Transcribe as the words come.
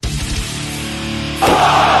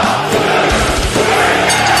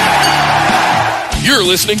You're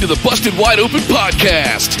listening to the Busted Wide Open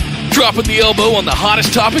podcast, dropping the elbow on the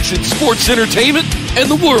hottest topics in sports entertainment and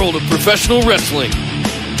the world of professional wrestling.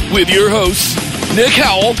 With your hosts, Nick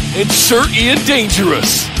Howell and Sir Ian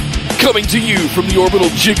Dangerous. Coming to you from the Orbital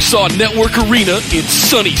Jigsaw Network Arena in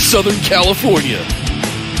sunny Southern California.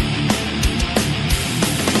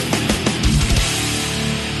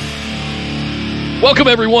 Welcome,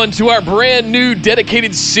 everyone, to our brand new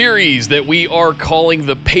dedicated series that we are calling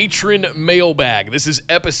the Patron Mailbag. This is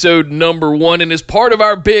episode number 1, and as part of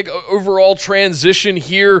our big overall transition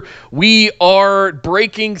here, we are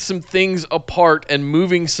breaking some things apart and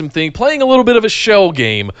moving some things, playing a little bit of a shell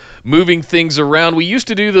game, moving things around. We used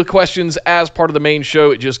to do the questions as part of the main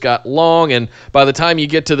show. It just got long, and by the time you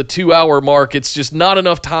get to the 2-hour mark, it's just not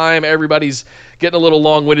enough time. Everybody's getting a little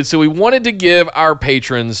long-winded, so we wanted to give our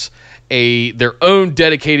patrons their own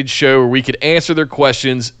dedicated show where we could answer their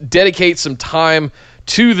questions, dedicate some time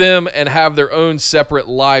to them, and have their own separate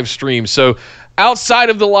live stream. So outside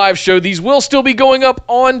of the live show, these will still be going up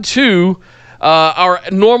onto our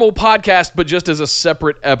normal podcast, but just as a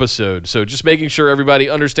separate episode. So just making sure everybody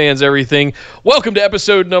understands everything. Welcome to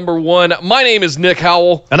episode number 1. My name is Nick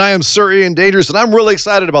Howell. And I am Sir Ian Dangerous, and I'm really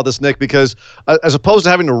excited about this, Nick, because as opposed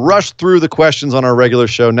to having to rush through the questions on our regular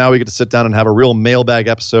show, now we get to sit down and have a real mailbag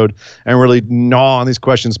episode and really gnaw on these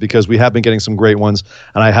questions because we have been getting some great ones,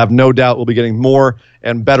 and I have no doubt we'll be getting more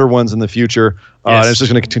and better ones in the future. Yes. And it's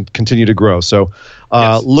just going to continue to grow. So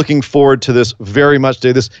looking forward to this very much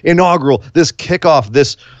today, this inaugural, this kickoff,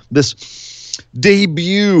 this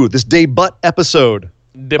debut, this debut episode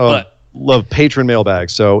of Patron Mailbag.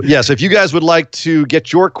 So, yes, if you guys would like to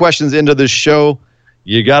get your questions into this show,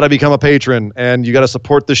 you got to become a patron and you got to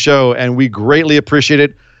support the show. And we greatly appreciate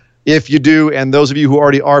it if you do. And those of you who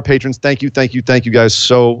already are patrons, thank you guys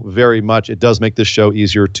so very much. It does make this show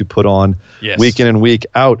easier to put on week in and week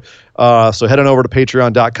out. So head on over to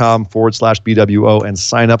patreon.com/BWO and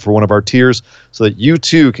sign up for one of our tiers so that you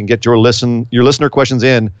too can get your listener questions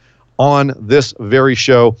in on this very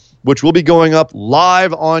show, which will be going up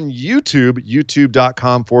live on YouTube,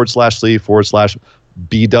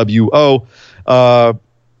 youtube.com/Lee/BWO.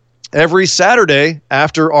 Every Saturday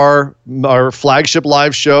after our flagship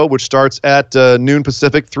live show, which starts at noon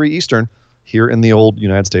Pacific, 3 Eastern, here in the old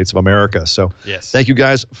United States of America. So thank you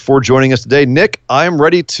guys for joining us today. Nick, I'm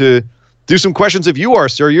ready to do some questions if you are,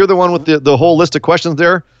 sir. You're the one with the whole list of questions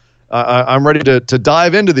there. I'm ready to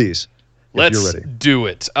dive into these. Let's do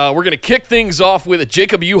it. We're going to kick things off with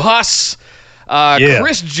Jacob Uhas.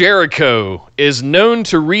 Chris Jericho is known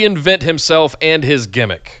to reinvent himself and his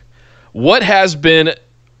gimmick. What has been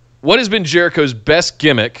Jericho's best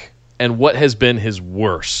gimmick, and what has been his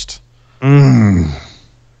worst?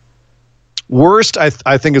 Worst,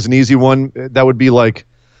 I think, is an easy one. That would be like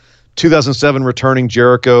 2007 returning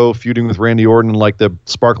Jericho feuding with Randy Orton in like the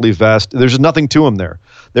sparkly vest. There's just nothing to him there.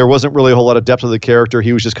 There wasn't really a whole lot of depth to the character.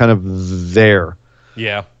 He was just kind of there.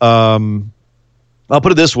 Yeah. I'll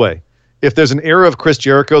put it this way. If there's an era of Chris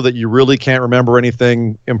Jericho that you really can't remember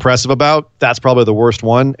anything impressive about, that's probably the worst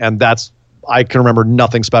one. And I can remember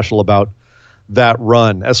nothing special about that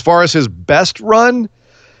run. As far as his best run,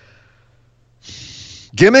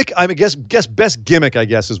 gimmick, I guess best gimmick, I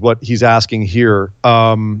guess, is what he's asking here.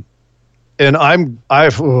 And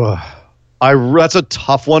that's a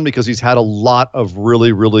tough one because he's had a lot of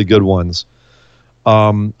really, really good ones.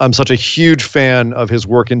 I'm such a huge fan of his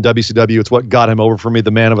work in WCW. It's what got him over for me,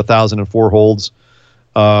 the Man of 1,004 Holds,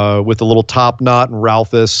 with the little top knot and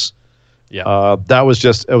Ralphus. Yeah, it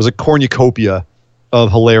was a cornucopia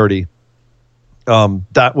of hilarity.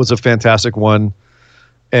 That was a fantastic one.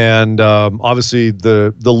 And obviously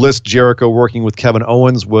the list Jericho working with Kevin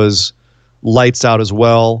Owens was lights out as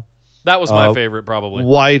well. That was my favorite, probably.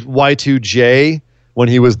 Y2J when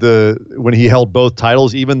he held both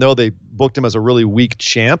titles, even though they booked him as a really weak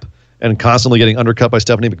champ and constantly getting undercut by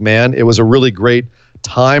Stephanie McMahon. It was a really great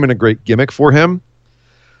time and a great gimmick for him.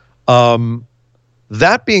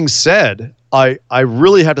 That being said, I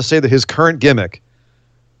really have to say that his current gimmick,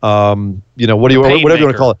 whatever you want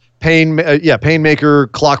to call it,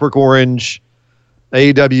 Painmaker, Clockwork Orange,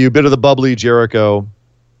 AEW, bit of the bubbly Jericho,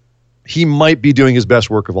 he might be doing his best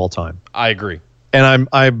work of all time. I agree, and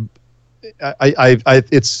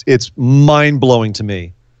it's mind blowing to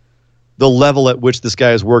me the level at which this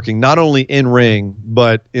guy is working, not only in ring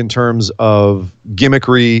but in terms of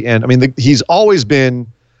gimmickry. And I mean, he's always been,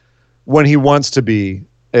 when he wants to be,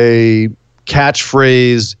 a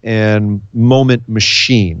catchphrase and moment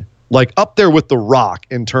machine, like up there with The Rock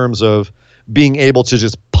in terms of being able to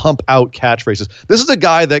just pump out catchphrases. This is a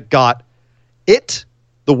guy that got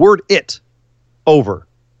the word it over.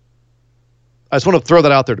 I just want to throw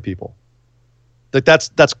that out there to people. Like that's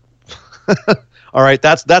all right.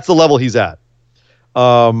 That's the level he's at.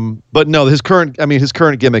 But no, his current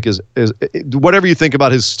gimmick is whatever you think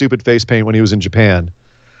about his stupid face paint when he was in Japan.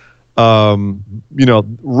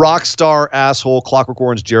 Rock star asshole Clockwork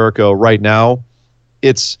Orange Jericho right now.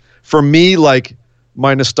 It's for me like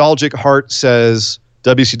my nostalgic heart says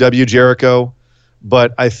WCW Jericho,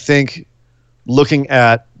 but I think looking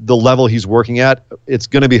at the level he's working at, it's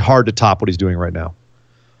going to be hard to top what he's doing right now.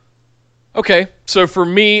 Okay, so for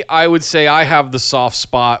me, I would say I have the soft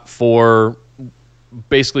spot for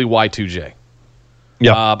basically Y2J.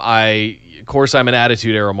 Yeah. Of course, I'm an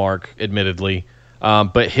Attitude Era mark, admittedly.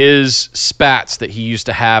 But his spats that he used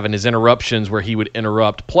to have and his interruptions where he would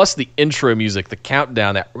interrupt, plus the intro music, the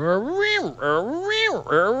countdown, that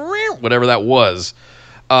whatever that was,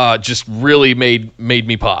 just really made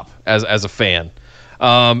me pop as a fan.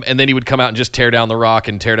 And then he would come out and just tear down The Rock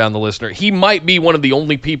and tear down the listener. He might be one of the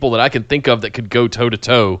only people that I can think of that could go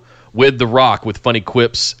toe-to-toe with The Rock with funny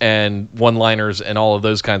quips and one-liners and all of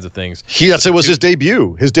those kinds of things. It was his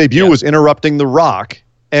debut. His debut was interrupting The Rock.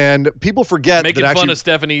 And people forget making fun of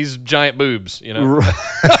Stephanie's giant boobs, It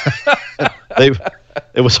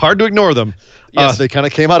was hard to ignore them. Yes. They kind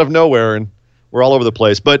of came out of nowhere and were all over the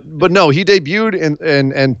place. But no, he debuted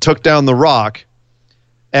and took down The Rock.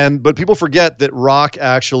 But people forget that Rock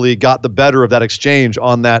actually got the better of that exchange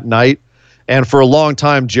on that night. And for a long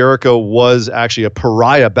time, Jericho was actually a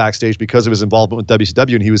pariah backstage because of his involvement with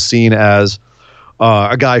WCW, and he was seen as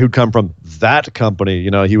a guy who'd come from that company.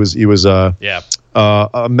 He was a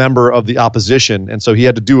member of the opposition, and so he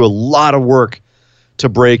had to do a lot of work to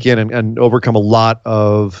break in and overcome a lot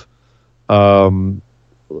of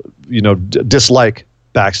dislike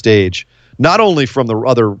backstage, not only from the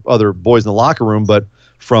other boys in the locker room, but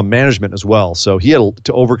from management as well. So he had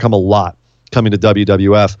to overcome a lot coming to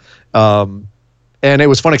WWF. And it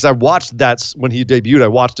was funny because I watched that when he debuted. I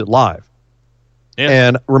watched it live,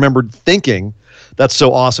 and remembered thinking, "That's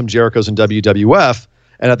so awesome! Jericho's in WWF."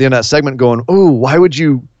 And at the end of that segment, going, "Oh, why would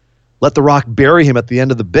you let The Rock bury him at the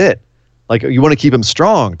end of the bit? Like, you want to keep him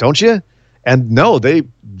strong, don't you?" And no, they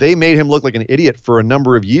made him look like an idiot for a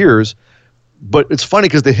number of years. But it's funny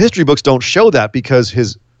because the history books don't show that, because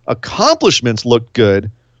his accomplishments looked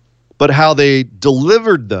good, but how they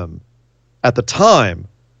delivered them at the time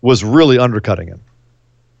was really undercutting him.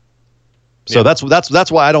 So that's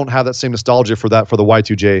why I don't have that same nostalgia for the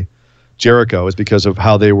Y2J Jericho, is because of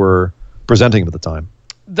how they were presenting him at the time.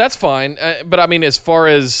 That's fine, but I mean, as far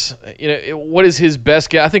as what is his best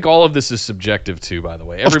guess? I think all of this is subjective too. By the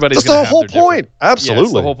way, everybody's that's the whole point. Absolutely,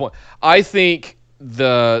 that's the whole point. I think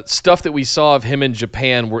the stuff that we saw of him in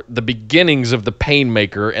Japan were the beginnings of the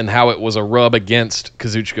Painmaker and how it was a rub against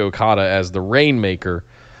Kazuchika Okada as the Rainmaker.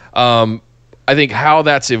 I think how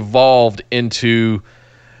that's evolved into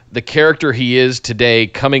the character he is today,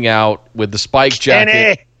 coming out with the spike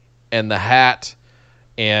jacket and the hat,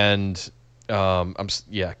 and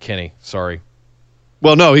Kenny. Sorry.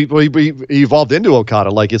 Well, no, he evolved into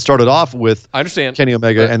Okada. Like, it started off with I understand Kenny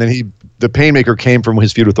Omega, and then the Painmaker came from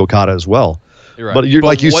his feud with Okada as well. You're right. But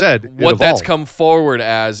like you said, what that's come forward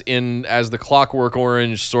as the Clockwork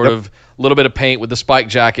Orange sort of little bit of paint with the spike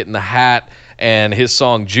jacket and the hat, and his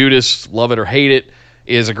song Judas, Love It or Hate It,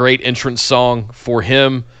 is a great entrance song for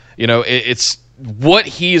him. It's what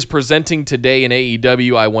he is presenting today in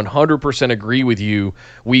AEW. I 100% agree with you.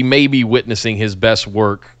 We may be witnessing his best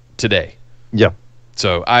work today. Yeah.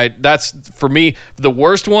 So that's for me the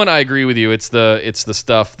worst one. I agree with you. It's the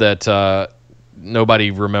stuff that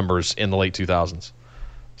nobody remembers in the late 2000s.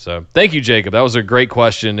 So thank you, Jacob. That was a great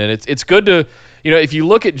question, and it's good to if you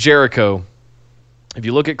look at Jericho, if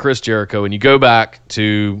you look at Chris Jericho, and you go back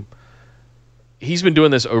to, he's been doing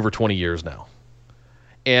this over 20 years now.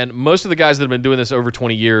 And most of the guys that have been doing this over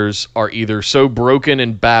 20 years are either so broken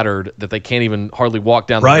and battered that they can't even hardly walk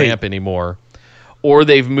down the ramp anymore, or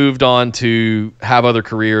they've moved on to have other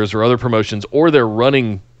careers or other promotions, or they're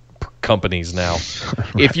running companies now.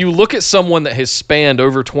 If you look at someone that has spanned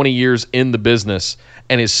over 20 years in the business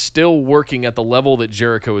and is still working at the level that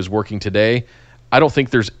Jericho is working today, I don't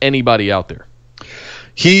think there's anybody out there.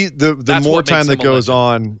 The more time that goes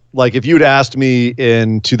on, like if you'd asked me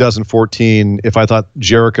in 2014 if I thought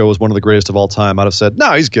Jericho was one of the greatest of all time, I'd have said,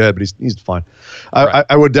 no, he's good, but he's fine. Right.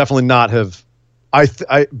 I would definitely not have.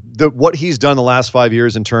 What he's done the last 5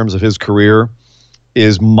 years in terms of his career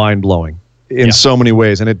is mind blowing in so many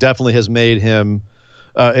ways, and it definitely has made him.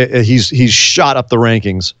 He's shot up the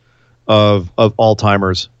rankings of all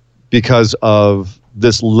timers because of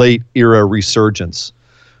this late era resurgence.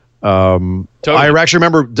 Totally. I actually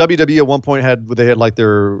remember WWE at one point had like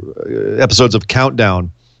their episodes of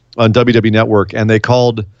Countdown on WWE Network, and they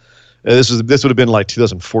called this would have been like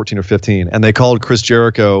 2014 or 15, and they called Chris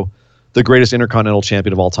Jericho the greatest Intercontinental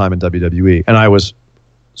Champion of all time in WWE, and I was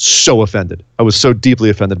so offended. I was so deeply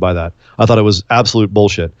offended by that. I thought it was absolute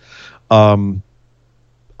bullshit.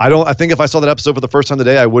 I think if I saw that episode for the first time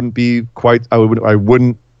today, I wouldn't be quite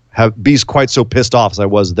so pissed off as I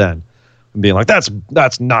was then, and being like,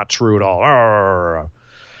 that's not true at all.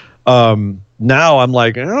 Now I'm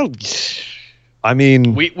like, I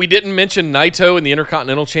mean, we didn't mention Naito in the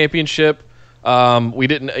Intercontinental Championship. We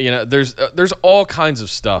didn't, there's all kinds of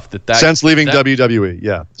stuff that since leaving WWE,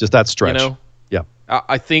 yeah, just that stretch. Yeah,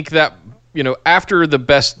 I think that after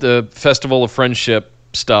the Festival of Friendship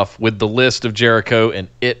stuff with the list of Jericho and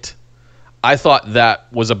I thought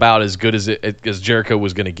that was about as good as Jericho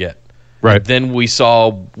was going to get. Right. And then we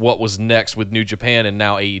saw what was next with New Japan and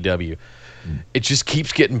now AEW. It just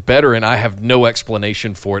keeps getting better, and I have no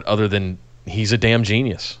explanation for it other than he's a damn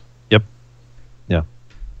genius. Yep. Yeah.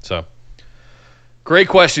 So, great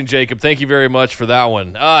question, Jacob. Thank you very much for that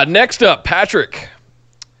one. Next up, Patrick.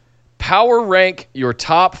 Power rank your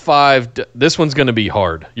top 5. This one's going to be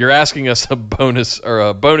hard. You're asking us a bonus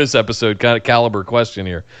episode kind of caliber question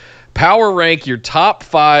here. Power rank your top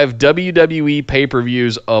 5 WWE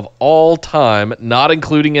pay-per-views of all time, not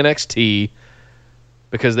including NXT,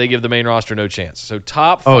 because they give the main roster no chance. So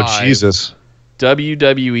top 5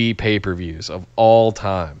 WWE pay-per-views of all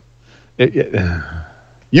time.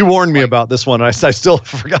 You warned me about this one. I still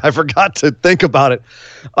forgot to think about it.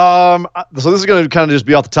 So this is going to kind of just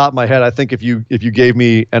be off the top of my head. I think if you gave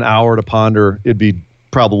me an hour to ponder, it'd be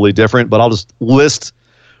probably different. But I'll just list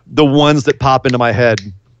the ones that pop into my head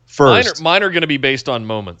first. Mine are going to be based on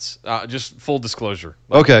moments. Just full disclosure.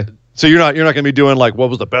 Okay. So you're not going to be doing like what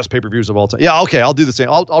was the best pay-per-views of all time. Yeah. Okay. I'll do the same.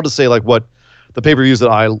 I'll just say like what the pay-per-views that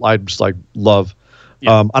I just like love.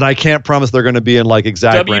 Yeah. And I can't promise they're going to be in like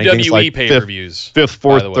exact WWE rankings, like pay-per-views, fifth,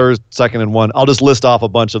 fourth, third, second, and one. I'll just list off a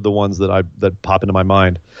bunch of the ones that pop into my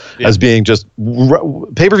mind as being just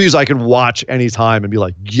pay-per-views I can watch anytime and be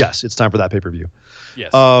like, yes, it's time for that pay-per-view.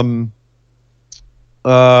 Yes.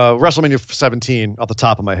 WrestleMania 17 off the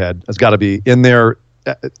top of my head has got to be in there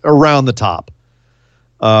around the top.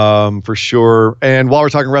 For sure. And while we're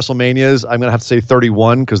talking WrestleManias, I'm going to have to say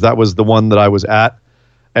 31 because that was the one that I was at.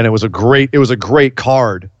 And it was a great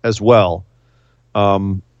card as well.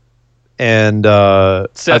 And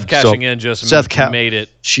Seth cashing in just made it.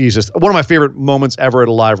 Jesus. One of my favorite moments ever at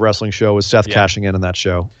a live wrestling show was Seth cashing in that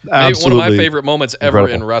show. Absolutely. One of my favorite moments ever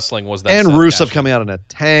in wrestling was that. And Rusev coming out in a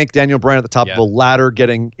tank, Daniel Bryan at the top of a ladder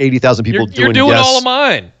getting 80,000 people You're doing all of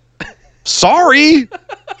mine. Sorry.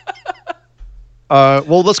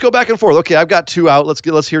 Well, let's go back and forth. Okay, I've got 2 out.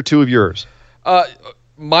 Let's hear 2 of yours.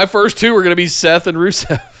 My first 2 are going to be Seth and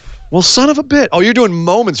Rusev. Well, son of a bit. Oh, you're doing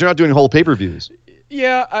moments. You're not doing whole pay-per-views.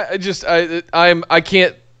 Yeah, I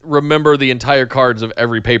can't remember the entire cards of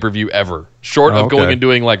every pay-per-view ever, short of going and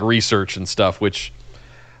doing like research and stuff, which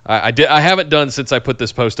I haven't done since I put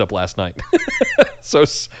this post up last night. So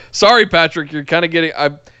sorry, Patrick. You're kind of getting.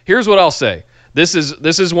 Here's what I'll say. This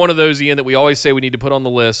is one of those, Ian, that we always say we need to put on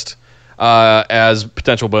the list as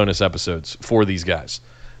potential bonus episodes for these guys.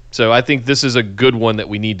 So I think this is a good one that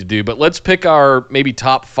we need to do. But let's pick our maybe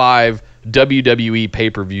top 5 WWE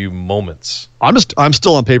pay-per-view moments. I'm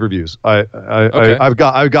still on pay-per-views. I've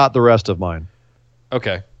got the rest of mine.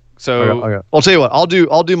 Okay. So I'll tell you what. I'll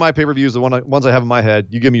do my pay-per-views, the ones I have in my head.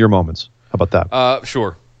 You give me your moments. How about that?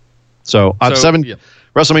 Sure. So I'm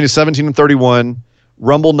WrestleMania 17 and 31,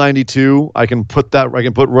 Rumble 92. I can put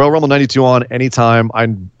Royal Rumble 92 on anytime.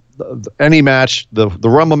 Any match. The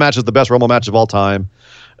Rumble match is the best Rumble match of all time.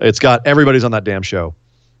 It's got everybody's on that damn show.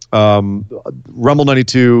 Rumble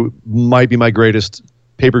 92 might be my greatest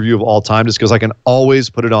pay-per-view of all time just because I can always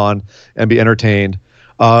put it on and be entertained.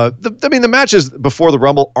 The matches before the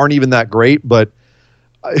Rumble aren't even that great, but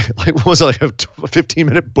what was it, like a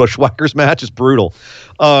 15-minute Bushwhackers match? It's brutal.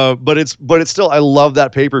 But it's still, I love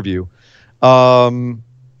that pay-per-view. I'm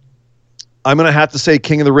going to have to say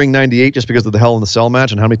King of the Ring 98 just because of the Hell in the Cell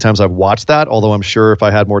match and how many times I've watched that, although I'm sure if I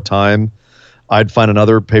had more time, I'd find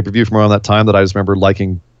another pay-per-view from around that time that I just remember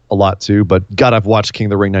liking a lot too. But God, I've watched King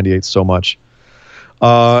of the Ring 98 so much.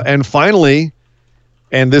 And finally,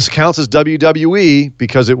 and this counts as WWE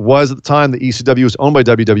because it was at the time the ECW was owned by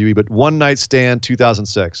WWE, but One Night Stand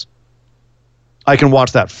 2006. I can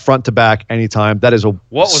watch that front to back anytime. That is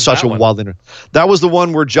such a wild. That was the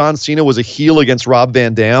one where John Cena was a heel against Rob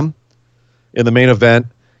Van Dam in the main event.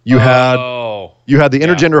 You had the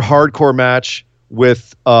intergender hardcore match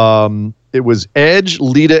with it was Edge,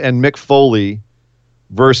 Lita, and Mick Foley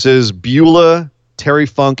versus Beulah, Terry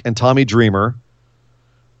Funk, and Tommy Dreamer.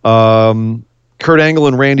 Kurt Angle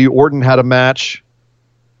and Randy Orton had a match.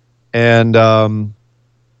 And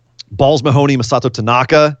Balls Mahoney, Masato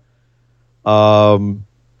Tanaka.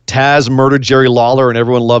 Taz murdered Jerry Lawler, and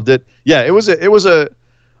everyone loved it. Yeah, it was a.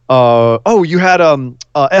 You had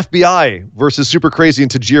FBI versus Super Crazy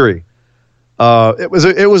and Tajiri. It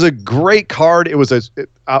was a great card. It was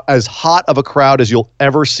as hot of a crowd as you'll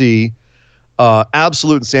ever see.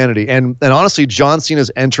 Absolute insanity. And honestly, John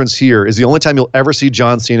Cena's entrance here is the only time you'll ever see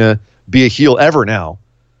John Cena be a heel ever now.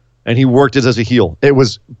 And he worked it as a heel. It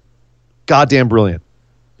was goddamn brilliant.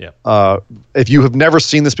 Yeah. If you have never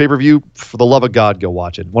seen this pay-per-view, for the love of God, go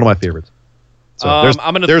watch it. One of my favorites. So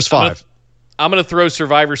there's five. I'm going to throw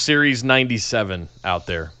Survivor Series 97 out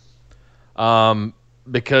there.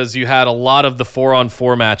 Because you had a lot of the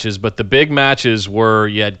 4-on-4 matches, but the big matches were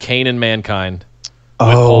you had Kane and Mankind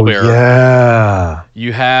with Paul Bearer. Yeah.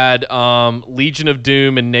 You had Legion of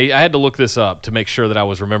Doom and I had to look this up to make sure that I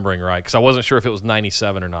was remembering right because I wasn't sure if it was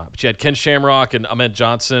 97 or not. But you had Ken Shamrock and Ahmed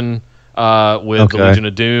Johnson with the Legion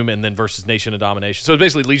of Doom and then versus Nation of Domination. So it's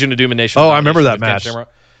basically Legion of Doom and Nation of Domination. I remember that match. Is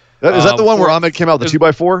that the one where Ahmed came out with the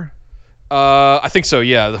 2x4? I think so,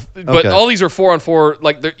 yeah. But all these are 4-on-4.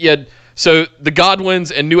 Like you had so the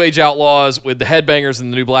Godwins and New Age Outlaws with the Headbangers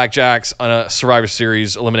and the New Blackjacks on a Survivor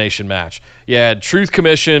Series elimination match. You had Truth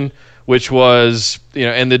Commission, which was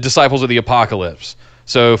and the Disciples of the Apocalypse.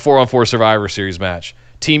 So 4-on-4 Survivor Series match.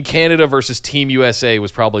 Team Canada versus Team USA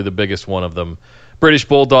was probably the biggest one of them. British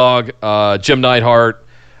Bulldog, Jim Neidhart,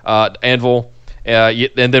 Anvil, and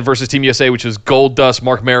then versus Team USA, which was Goldust,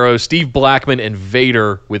 Mark Marrow, Steve Blackman, and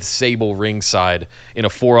Vader with Sable ringside in a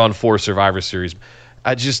 4-on-4 Survivor Series.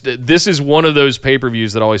 This is one of those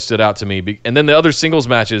pay-per-views that always stood out to me. And then the other singles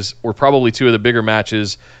matches were probably two of the bigger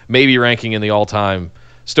matches, maybe ranking in the all-time.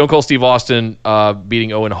 Stone Cold Steve Austin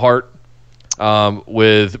beating Owen Hart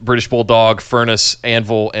with British Bulldog, Furnace,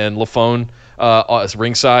 Anvil, and LaFone as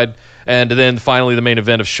ringside. And then finally the main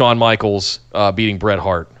event of Shawn Michaels beating Bret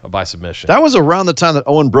Hart by submission. That was around the time that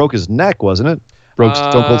Owen broke his neck, wasn't it? Broke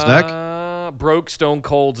Stone Cold's neck? Broke Stone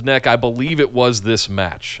Cold's neck. I believe it was this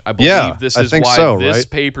match. I believe this is why this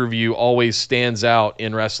pay-per-view always stands out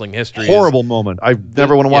in wrestling history. Horrible moment. I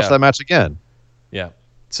never want to watch that match again. Yeah.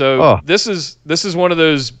 So this is one of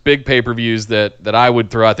those big pay-per-views that I would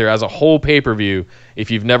throw out there as a whole pay-per-view. If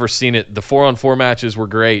you've never seen it, the 4-on-4 matches were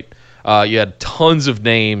great. You had tons of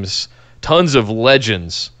names, tons of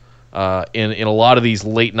legends in a lot of these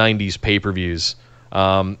late 90s pay-per-views.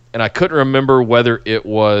 And I couldn't remember whether it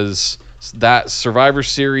was that Survivor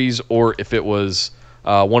Series or if it was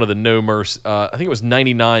one of the No Mercy. I think it was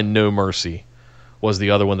 99 No Mercy was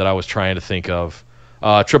the other one that I was trying to think of.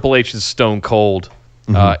 Triple H's Stone Cold.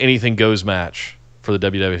 Anything Goes match for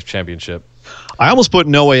the WWF Championship. I almost put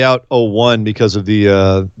No Way Out 01 because of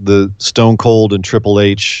the Stone Cold and Triple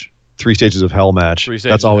H 3 Stages of Hell match.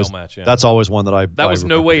 That's always one that I. That was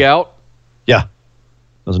No Way Out. Yeah, that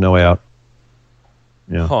was No Way Out.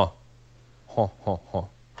 Yeah.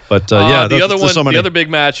 But the other one, the other big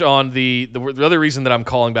match on the other reason that I'm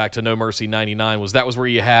calling back to No Mercy 99 was that was where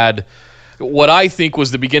you had what I think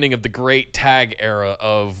was the beginning of the great tag era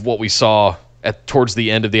of what we saw towards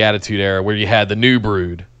the end of the Attitude Era, where you had the New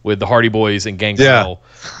Brood with the Hardy Boys and Gangrel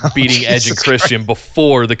beating Edge and Christian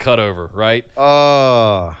before the cutover, right?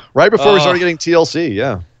 Right before we started getting TLC,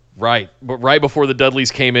 yeah. Right, but right before the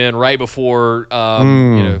Dudleys came in, right before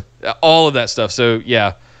all of that stuff. So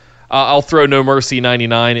yeah, I'll throw No Mercy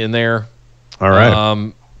 99 in there. All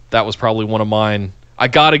right, that was probably one of mine. I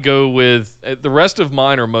got to go with the rest of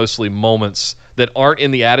mine are mostly moments that aren't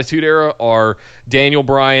in the Attitude Era. Are Daniel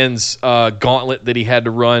Bryan's gauntlet that he had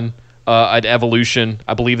to run at Evolution?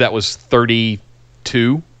 I believe that was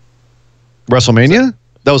 32. WrestleMania?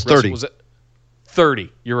 That was 30. Was it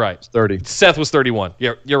 30? You're right. It's 30. Seth was 31.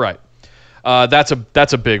 Yeah, you're right. That's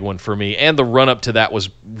a big one for me. And the run up to that was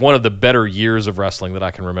one of the better years of wrestling that I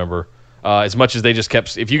can remember. As much as they just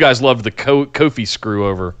kept. If you guys loved the Kofi screw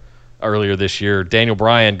over earlier this year, Daniel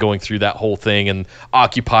Bryan going through that whole thing and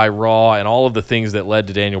Occupy Raw and all of the things that led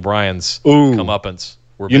to Daniel Bryan's comeuppance.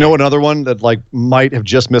 You know another one that might have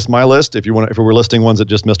just missed my list if we're listing ones that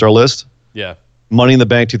just missed our list? Yeah. Money in the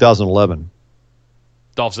Bank 2011.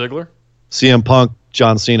 Dolph Ziggler? CM Punk,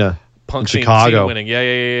 John Cena. Punk in Chicago. Cena winning.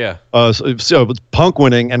 Yeah. So it's Punk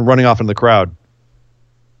winning and running off into the crowd.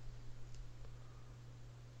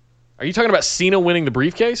 Are you talking about Cena winning the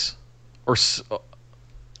briefcase? Or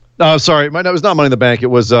No, sorry. It was not Money in the Bank. It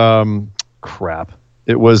was crap.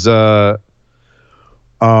 It was Ziggler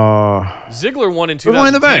won in 2010. Money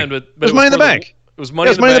in the Bank. But it was Money in the Bank. It was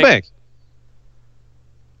Money in the Bank.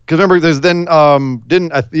 Because remember, there's then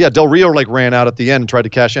Del Rio like ran out at the end and tried to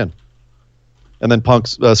cash in, and then Punk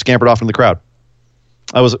scampered off in the crowd.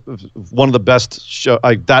 That was one of the best show.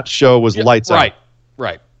 That show was lights out.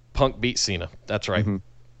 Right. Punk beat Cena. That's right. Mm-hmm.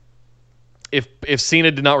 If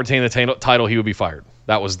Cena did not retain the title, he would be fired.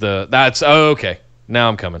 Okay. Now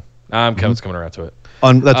I'm coming. It's coming around to it.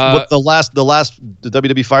 That's the last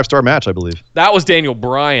WWE 5-star match, I believe. That was Daniel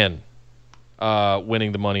Bryan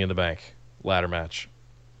winning the Money in the Bank ladder match.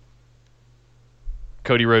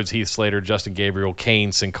 Cody Rhodes, Heath Slater, Justin Gabriel,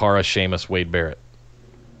 Kane, Sin Cara, Sheamus, Wade Barrett.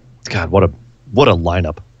 God, what a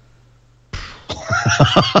lineup.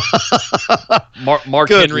 Mark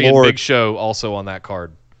Henry Lord. And Big Show also on that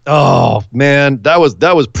card. Oh man, that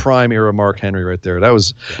was prime era Mark Henry right there. That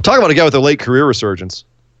was talk about a guy with a late career resurgence.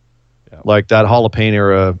 Yeah. Like that Hall of Pain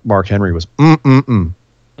era Mark Henry was. All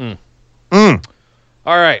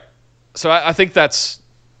right, so I think was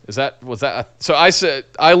that. So I said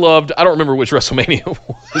I loved. I don't remember which WrestleMania it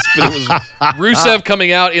was, but it was Rusev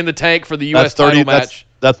coming out in the tank for the U.S. title match.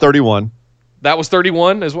 That's 31. That was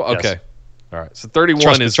 31 as well. Yes. Okay. All right, so 31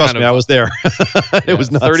 trust me, I was there. It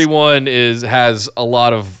was nuts. 31 has a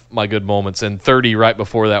lot of my good moments, and 30 right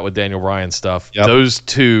before that with Daniel Bryan stuff. Yep. Those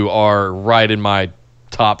two are right in my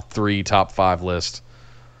top 3, top 5 list.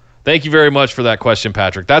 Thank you very much for that question,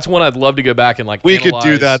 Patrick. That's one I'd love to go back and We could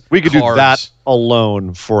do that. We could do that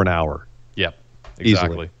alone for an hour. Yep,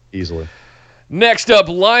 exactly. Easily. Next up,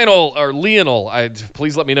 Lionel.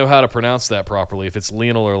 Please let me know how to pronounce that properly. If it's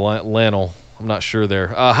Lionel or Lionel. I'm not sure there.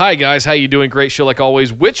 Hi, guys. How you doing? Great show, like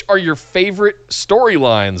always. Which are your favorite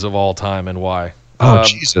storylines of all time and why? Oh,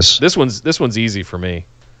 Jesus. This one's easy for me.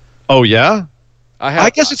 Oh, yeah?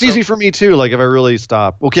 I guess it's easy for me, too, like if I really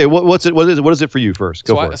stop. Okay, what is it for you first?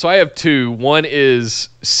 Go for it. So I have 2. One is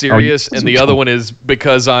serious, and the other one is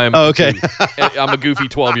because I'm I'm a goofy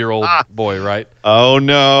 12-year-old boy, right? Oh,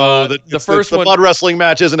 no. The first one. The blood wrestling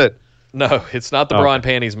match, isn't it? No, it's not the bra and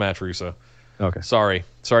panties match, Russo. Okay. Sorry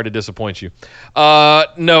to disappoint you.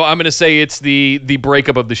 No, I'm going to say it's the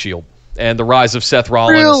breakup of the Shield and the rise of Seth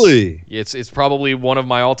Rollins. Really? It's probably one of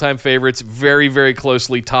my all-time favorites. Very, very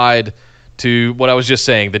closely tied to what I was just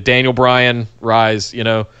saying, the Daniel Bryan rise.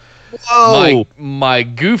 Whoa. My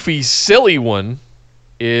goofy, silly one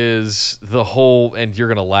is the whole, and you're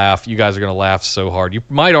going to laugh. You guys are going to laugh so hard. You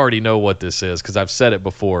might already know what this is because I've said it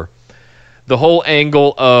before. The whole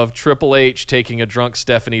angle of Triple H taking a drunk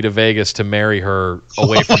Stephanie to Vegas to marry her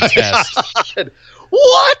away from Test. God.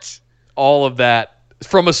 What? All of that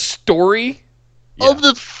from a story of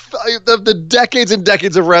the decades and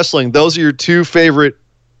decades of wrestling. Those are your 2 favorite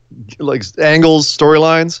angles,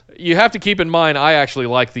 storylines. You have to keep in mind, I actually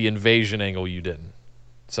like the invasion angle. You didn't.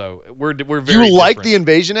 So we're very. You like the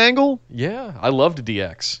invasion angle? Yeah, I loved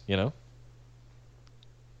DX.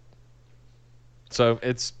 So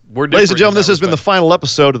we're different. Ladies and gentlemen, this has been the final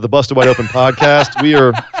episode of the Busted Wide Open podcast. We are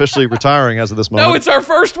officially retiring as of this moment. No, it's our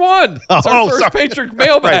first one. It's our first Patriot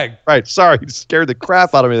mailbag. Right. Sorry, you scared the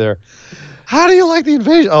crap out of me there. How do you like the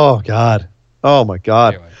invasion? Oh, God. Oh, my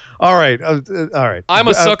God. Anyway. All right. I'm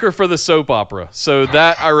a sucker for the soap opera, so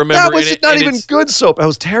that I remember. That was not even good soap. That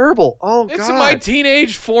was terrible. Oh, God. It's in my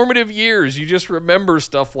teenage formative years. You just remember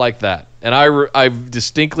stuff like that, and I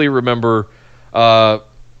distinctly remember, a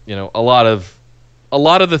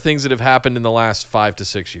lot of the things that have happened in the last 5 to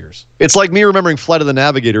 6 years. It's like me remembering Flight of the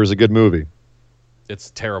Navigator is a good movie.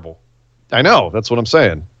 It's terrible. I know. That's what I'm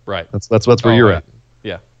saying. Right. That's where you're at.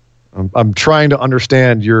 Yeah. I'm trying to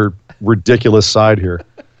understand your ridiculous side here.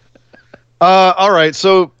 All right.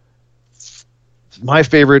 So my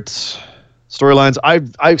favorite storylines.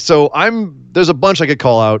 There's a bunch I could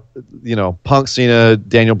call out. Punk, Cena,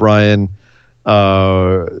 Daniel Bryan.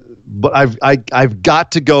 But I've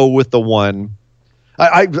got to go with the one.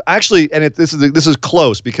 I actually, and this is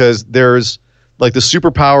close because there's like the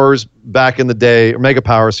superpowers back in the day, or mega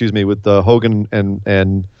power, excuse me, with the Hogan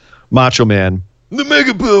and Macho Man. The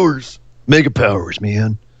mega powers,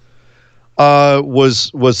 man,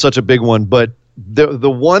 was such a big one. But the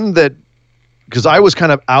one that, because I was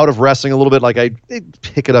kind of out of wrestling a little bit, like I did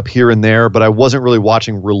pick it up here and there, but I wasn't really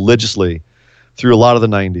watching religiously through a lot of the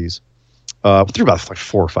 90s. Through about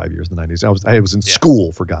 4 or 5 years in the 90s. I was in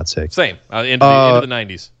school, for God's sake. Same. Into the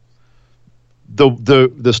 90s. The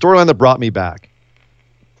storyline that brought me back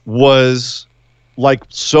was, like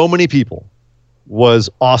so many people, was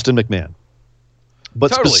Austin McMahon. But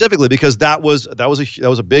totally. Specifically because that was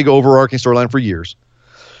a big overarching storyline for years.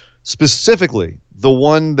 Specifically, the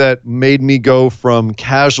one that made me go from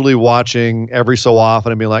casually watching every so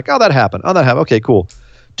often and being like, oh, that happened. Okay, cool.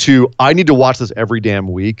 To I need to watch this every damn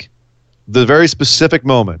week. The very specific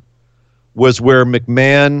moment was where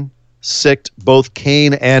McMahon sicked both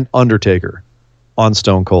Kane and Undertaker on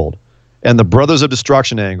Stone Cold. And the Brothers of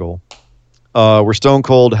Destruction angle, where Stone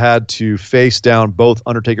Cold had to face down both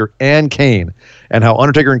Undertaker and Kane, and how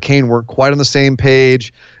Undertaker and Kane weren't quite on the same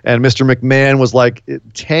page, and Mr. McMahon was like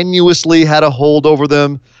tenuously had a hold over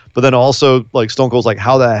them, but then also like Stone Cold's like,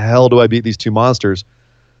 how the hell do I beat these two monsters?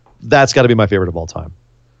 That's got to be my favorite of all time.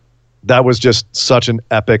 That was just such an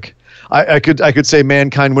epic. I could say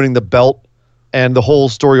Mankind winning the belt and the whole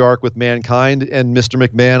story arc with Mankind and Mr.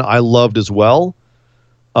 McMahon I loved as well.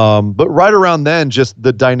 But right around then, just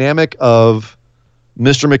the dynamic of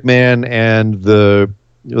Mr. McMahon and the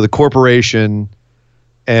corporation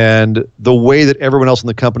and the way that everyone else in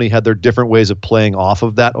the company had their different ways of playing off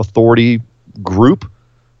of that authority group,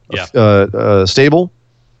 stable,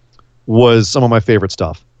 was some of my favorite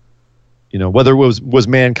stuff. You know, whether it was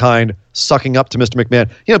Mankind sucking up to Mr. McMahon.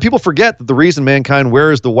 You know, people forget that the reason Mankind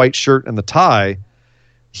wears the white shirt and the tie,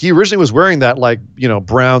 he originally was wearing that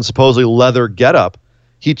brown, supposedly leather getup.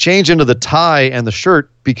 He changed into the tie and the shirt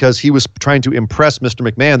because he was trying to impress Mr.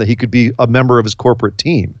 McMahon that he could be a member of his corporate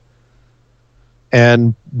team.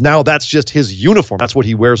 And now that's just his uniform. That's what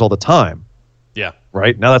he wears all the time. Yeah.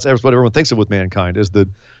 Right? Now that's what everyone thinks of with Mankind is the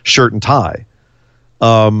shirt and tie.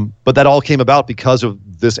 But that all came about because of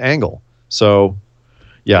this angle. So,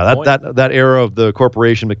 yeah, that era of the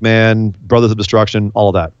corporation, McMahon, Brothers of Destruction, all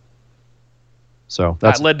of that. So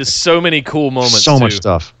that led to so many cool moments. So much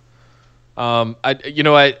stuff. I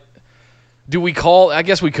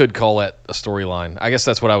guess we could call it a storyline. I guess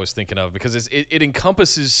that's what I was thinking of because it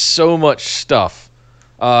encompasses so much stuff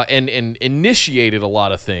and initiated a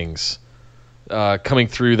lot of things coming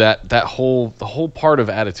through the whole part of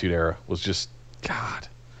Attitude Era was just, God,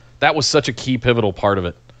 that was such a key pivotal part of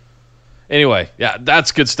it. Anyway, yeah,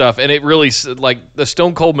 that's good stuff. And it really, like, the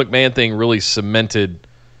Stone Cold McMahon thing really cemented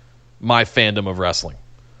my fandom of wrestling.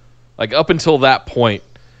 Like, up until that point,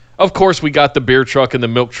 of course, we got the beer truck and the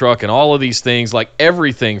milk truck and all of these things, like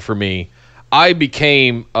everything for me. I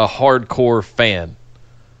became a hardcore fan.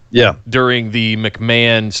 Yeah. During the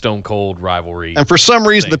McMahon Stone Cold rivalry. And for some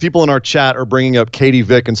reason, the people in our chat are bringing up Katie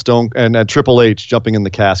Vick and Triple H jumping in the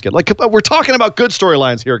casket. Like, we're talking about good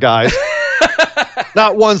storylines here, guys.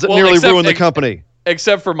 Not ones that nearly ruined the company.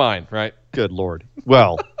 Except for mine, right? Good Lord.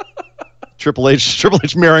 Well, Triple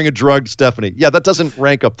H marrying a drugged Stephanie. Yeah, that doesn't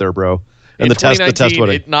rank up there, bro. And the test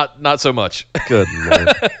wedding. Not so much. Good Lord.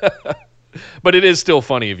 But it is still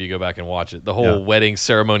funny if you go back and watch it. The whole wedding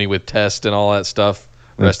ceremony with Test and all that stuff.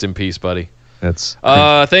 Rest in peace, buddy.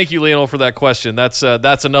 Thank you, Lionel, for that question. That's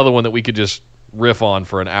another one that we could just riff on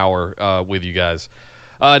for an hour with you guys.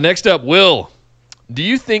 Next up, Will, do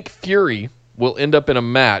you think Fury will end up in a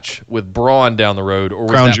match with Braun down the road, or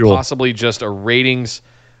was that possibly just a ratings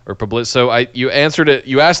or publicity? So you answered it.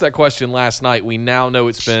 You asked that question last night. We now know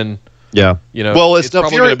it's been. Yeah. Well, it's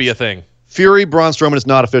probably going to be a thing. Fury, Braun Strowman is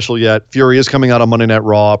not official yet. Fury is coming out on Monday Night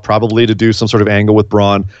Raw, probably to do some sort of angle with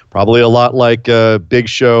Braun. Probably a lot like Big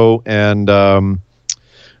Show and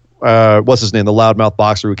what's his name? The loudmouth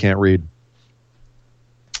boxer who can't read.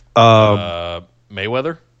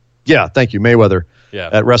 Mayweather? Yeah, thank you. Mayweather. Yeah.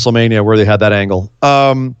 At WrestleMania where they had that angle.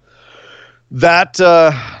 That's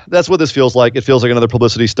what this feels like. It feels like another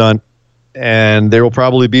publicity stunt. And there will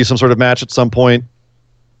probably be some sort of match at some point.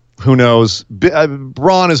 Who knows?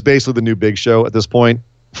 Braun is basically the new Big Show at this point,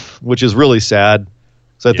 which is really sad.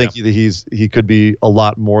 So I think he could be a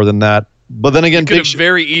lot more than that. But then again, could have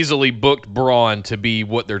very easily booked Braun to be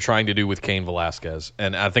what they're trying to do with Cain Velasquez,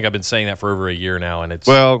 and I think I've been saying that for over a year now. And it's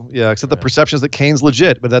except the perception is that Kane's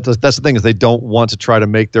legit, but that's the thing is they don't want to try to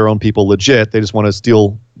make their own people legit. They just want to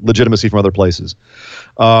steal legitimacy from other places.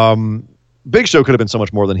 Big Show could have been so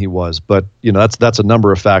much more than he was, but that's a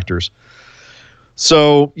number of factors.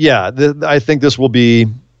 So, I think this will be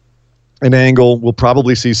an angle. We'll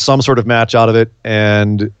probably see some sort of match out of it,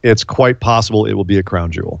 and it's quite possible it will be a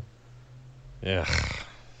crown jewel. Yeah.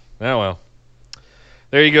 Oh, well.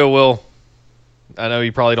 There you go, Will. I know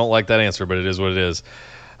you probably don't like that answer, but it is what it is.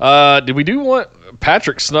 Did we do what?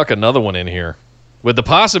 Patrick snuck another one in here. With the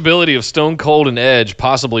possibility of Stone Cold and Edge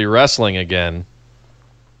possibly wrestling again,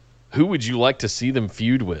 who would you like to see them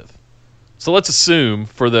feud with? So let's assume,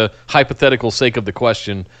 for the hypothetical sake of the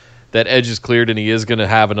question, that Edge is cleared and he is going to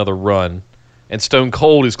have another run, and Stone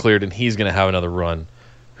Cold is cleared and he's going to have another run.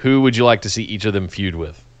 Who would you like to see each of them feud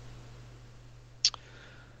with?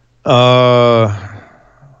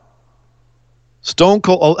 Stone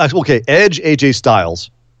Cold. Oh, okay, Edge, AJ Styles.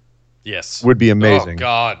 Yes, would be amazing.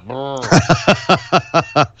 Oh God,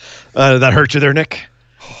 that hurt you there, Nick.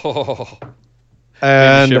 Oh,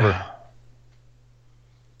 and shiver.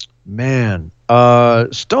 Man,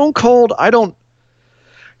 Stone Cold.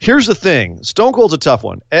 Here's the thing. Stone Cold's a tough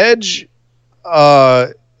one. Edge,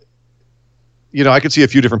 I could see a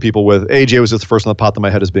few different people with. AJ was just the first one that popped in my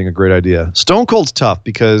head as being a great idea. Stone Cold's tough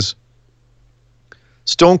because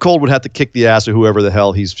Stone Cold would have to kick the ass of whoever the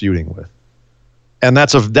hell he's feuding with. And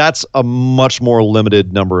that's a much more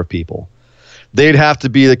limited number of people. They'd have to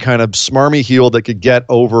be the kind of smarmy heel that could get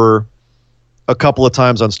over a couple of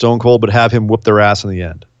times on Stone Cold, but have him whip their ass in the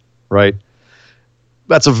end, right?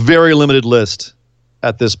 That's a very limited list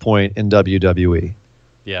at this point in WWE.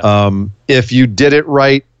 Yeah. If you did it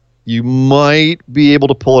right, you might be able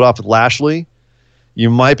to pull it off with Lashley. You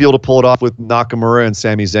might be able to pull it off with Nakamura and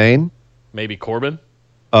Sami Zayn. Maybe Corbin.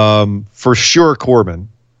 For sure, Corbin.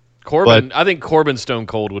 I think Corbin Stone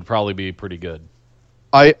Cold would probably be pretty good.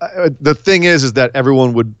 The thing is that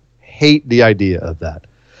everyone would hate the idea of that.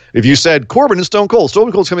 If you said Corbin and Stone Cold's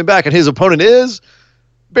coming back, and his opponent is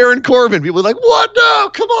Baron Corbin, people would be like, "What? No,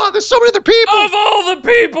 come on! There's so many other people.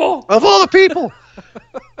 Of all the people.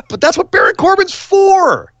 But that's what Baron Corbin's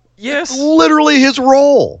for. Yes, literally his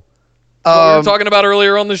role. What we were talking about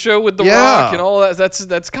earlier on the show with The Rock and all that.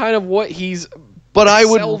 That's kind of what he's. But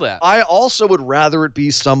I also would rather it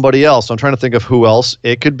be somebody else. I'm trying to think of who else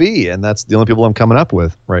it could be, and that's the only people I'm coming up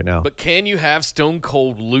with right now. But can you have Stone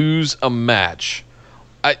Cold lose a match?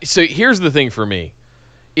 So here's the thing for me.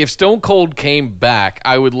 If Stone Cold came back,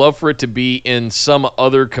 I would love for it to be in some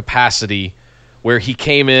other capacity where he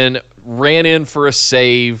came in, ran in for a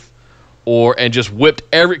save, and just whipped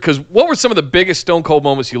because what were some of the biggest Stone Cold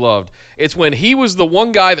moments you loved? It's when he was the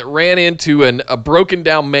one guy that ran into a broken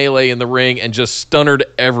down melee in the ring and just stunnered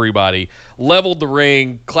everybody, leveled the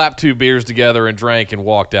ring, clapped 2 beers together and drank and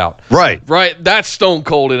walked out. Right. That's Stone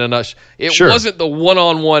Cold in a nutshell. It wasn't the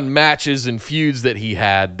one-on-one matches and feuds that he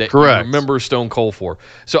had that you remember Stone Cold for.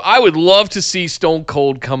 So I would love to see Stone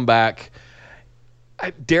Cold come back,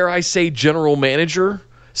 dare I say general manager?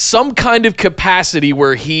 Some kind of capacity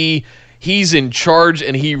where he's in charge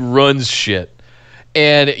and he runs shit.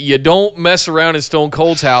 And you don't mess around in Stone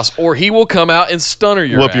Cold's house, or he will come out and stunner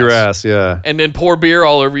whoop your ass, yeah. And then pour beer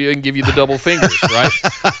all over you and give you the double fingers, right?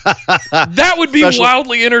 That would be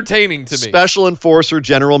wildly entertaining to me. Special enforcer,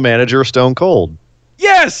 general manager, Stone Cold.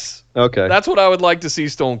 Yes! Okay. That's what I would like to see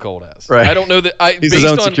Stone Cold as. Right. I don't know that... He's his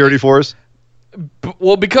own security force?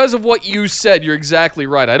 Well, because of what you said, you're exactly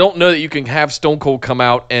right. I don't know that you can have Stone Cold come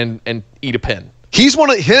out and eat a pin. He's one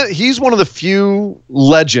of the few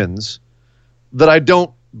legends that I don't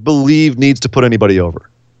believe needs to put anybody over.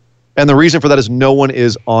 And the reason for that is no one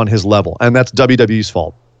is on his level. And that's WWE's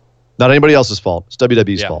fault. Not anybody else's fault. It's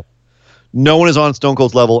WWE's fault. No one is on Stone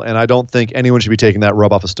Cold's level, and I don't think anyone should be taking that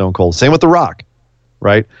rub off of Stone Cold. Same with The Rock,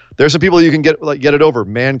 right? There's some people you can get it over.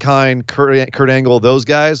 Mankind, Kurt Angle, those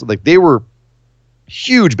guys, like they were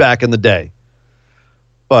huge back in the day.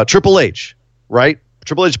 But Triple H, right?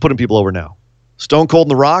 Triple H is putting people over now. Stone Cold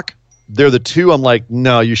and The Rock, they're the two. I'm like,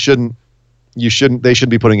 no, you shouldn't. They shouldn't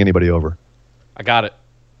be putting anybody over. I got it.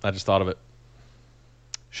 I just thought of it.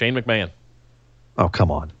 Shane McMahon. Oh,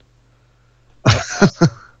 come on.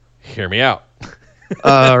 Hear me out.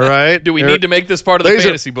 All right. Do we need to make this part of the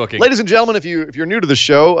fantasy booking? Ladies and gentlemen, if you're new to the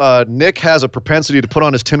show, Nick has a propensity to put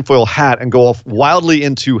on his tinfoil hat and go off wildly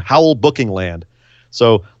into Howl booking land.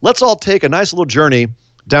 So let's all take a nice little journey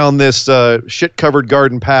down this shit-covered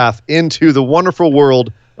garden path into the wonderful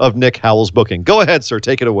world of Nick Howell's booking. Go ahead, sir.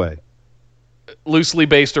 Take it away. Loosely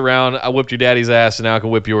based around, I whipped your daddy's ass, and now I can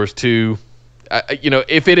whip yours too.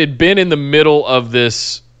 If it had been in the middle of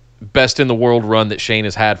this best in the world run that Shane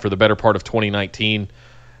has had for the better part of 2019,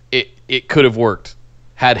 it could have worked.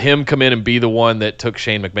 Had him come in and be the one that took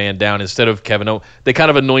Shane McMahon down instead of Kevin Owens. They kind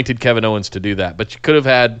of anointed Kevin Owens to do that, but you could have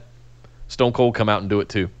had Stone Cold come out and do it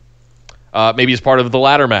too. Maybe as part of the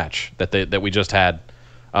ladder match that we just had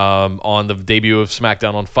on the debut of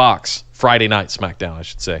SmackDown on Fox, Friday Night SmackDown, I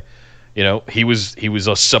should say. He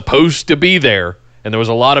was supposed to be there, and there was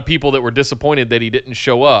a lot of people that were disappointed that he didn't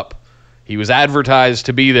show up. He was advertised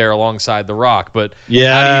to be there alongside The Rock, but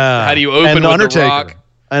how do you open with The Rock?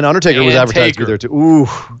 And Undertaker was advertised to be there too. Ooh,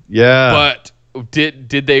 yeah. But did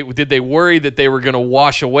they worry that they were going to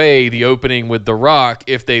wash away the opening with The Rock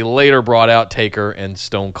if they later brought out Taker and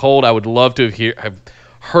Stone Cold? I would love to have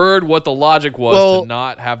heard what the logic was to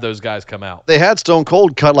not have those guys come out. They had Stone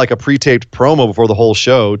Cold cut like a pre-taped promo before the whole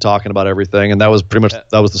show talking about everything, and that was pretty much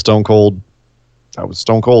that was the Stone Cold. That was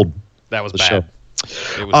Stone Cold. That was the bad.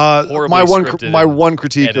 Show. It was horribly my one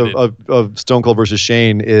critique of Stone Cold versus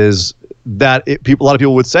Shane is that a lot of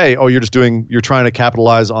people would say, "Oh, you're trying to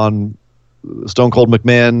capitalize on Stone Cold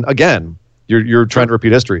McMahon again. You're trying to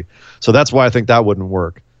repeat history." So that's why I think that wouldn't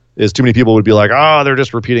work. Is too many people would be like, "Oh, they're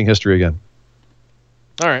just repeating history again."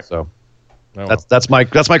 All right. So That's my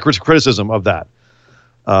criticism of that.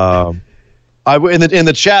 In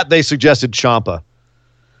the chat they suggested Ciampa,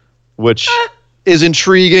 which is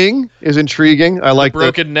intriguing. I like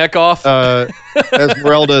broken neck off.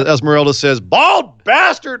 Esmeralda says, bald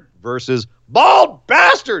bastard versus bald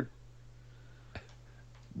bastard.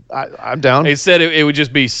 I'm down. They said it would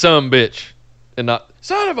just be some bitch and not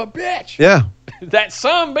son of a bitch. Yeah. That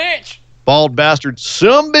some bitch. Bald bastard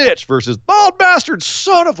some bitch versus bald bastard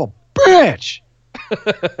son of a bitch.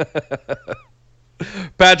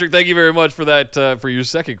 Patrick, thank you very much for that, for your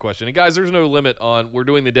second question. And guys, there's no limit on, we're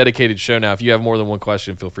doing the dedicated show now. If you have more than one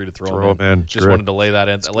question, feel free to throw them in. Just wanted to lay that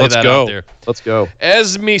out there. Let's go.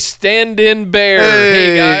 Esme Stand-In Bear.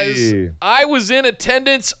 Hey guys, I was in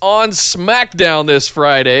attendance on SmackDown this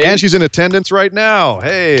Friday. And she's in attendance right now.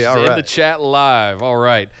 Hey, all right. In the chat live. All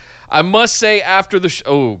right. I must say after the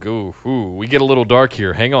we get a little dark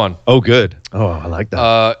here. Hang on. Oh, good. Oh, I like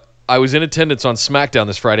that. I was in attendance on SmackDown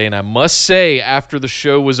this Friday, and I must say, after the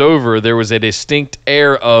show was over, there was a distinct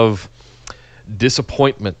air of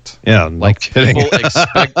disappointment. Yeah, like kidding. People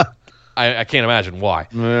expect. I can't imagine why.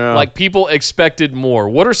 Yeah. Like people expected more.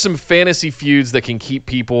 What are some fantasy feuds that can keep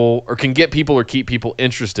people, or can get people, or keep people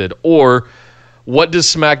interested? Or what does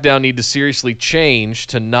SmackDown need to seriously change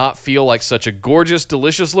to not feel like such a gorgeous,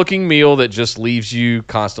 delicious-looking meal that just leaves you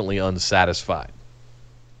constantly unsatisfied?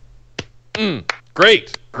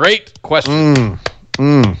 Great question.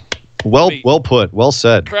 Well put. Well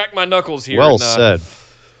said. Crack my knuckles here. Well said.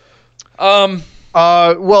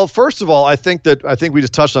 Well, first of all, I think we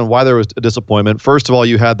just touched on why there was a disappointment. First of all,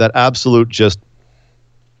 you had that absolute just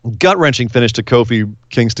gut-wrenching finish to Kofi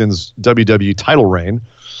Kingston's WWE title reign.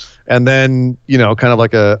 And then, kind of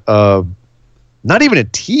like a not even a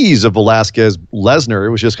tease of Velasquez-Lesnar. It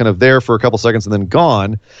was just kind of there for a couple seconds and then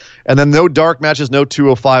gone. And then no dark matches, no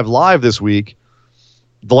 205 Live this week.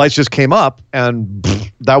 The lights just came up, and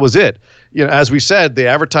that was it. As we said, they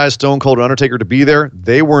advertised Stone Cold and Undertaker to be there.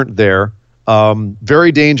 They weren't there.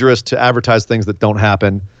 Very dangerous to advertise things that don't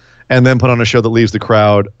happen and then put on a show that leaves the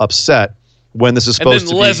crowd upset when this is supposed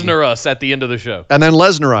to be. And then Lesnar us at the end of the show. And then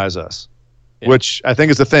Lesnarize us. Yeah. Which I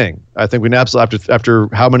think is the thing. I think we absolutely, after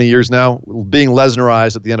how many years now, being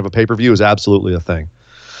Lesnarized at the end of a pay-per-view is absolutely a thing.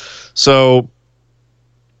 So,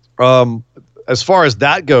 as far as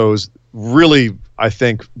that goes, really, I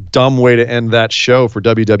think, dumb way to end that show for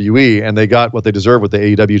WWE, and they got what they deserve with the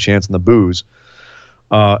AEW chants and the boos,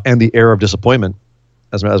 and the air of disappointment,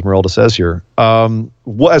 as Esmeralda says here.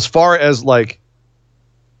 As far as what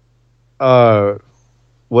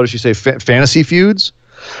does she say? Fantasy feuds.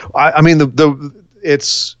 I mean,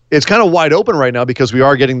 it's kind of wide open right now because we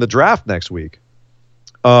are getting the draft next week.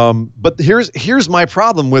 But here's my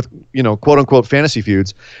problem with quote unquote fantasy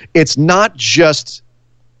feuds. It's not just,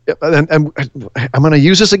 and I'm going to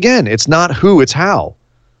use this again. It's not who, it's how.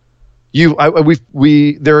 There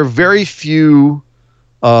are very few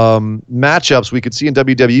matchups we could see in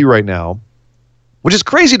WWE right now, which is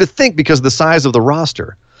crazy to think because of the size of the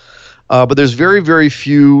roster. But there's very, very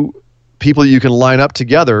few people you can line up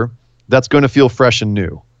together that's going to feel fresh and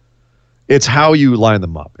new. It's how you line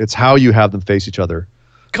them up. It's how you have them face each other.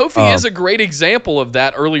 Kofi is a great example of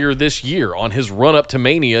that earlier this year on his run up to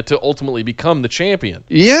Mania to ultimately become the champion.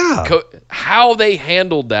 Yeah. How they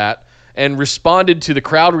handled that and responded to the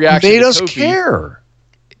crowd reaction made to us Kofi care.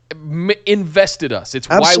 Invested us. It's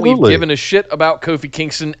Absolutely. why we've given a shit about Kofi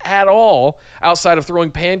Kingston at all outside of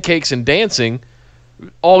throwing pancakes and dancing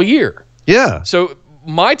all year. Yeah. So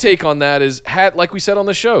my take on that is, like we said on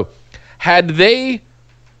the show, had they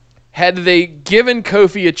given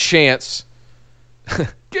Kofi a chance,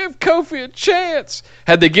 give Kofi a chance.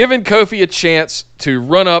 Had they given Kofi a chance to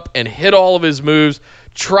run up and hit all of his moves,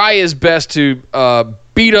 try his best to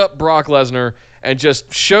beat up Brock Lesnar, and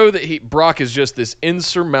just show that Brock is just this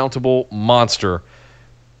insurmountable monster,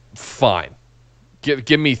 fine.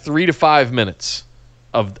 Give me 3 to 5 minutes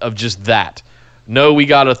of just that. No, we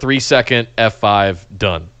got a 3-second F5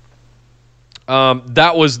 done.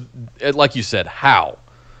 That was, like you said, how.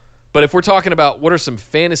 But if we're talking about what are some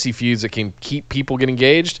fantasy feuds that can keep people getting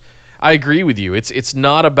engaged, I agree with you. It's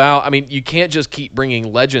not about, I mean, you can't just keep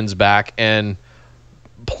bringing legends back and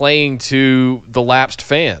playing to the lapsed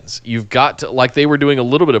fans. You've got to, like they were doing a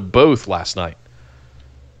little bit of both last night.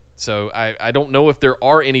 So I don't know if there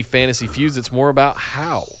are any fantasy feuds. It's more about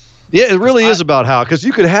how. Yeah, it really is about how, because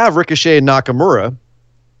you could have Ricochet and Nakamura.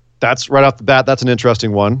 That's right off the bat. That's an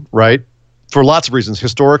interesting one, right? For lots of reasons,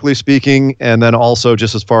 historically speaking, and then also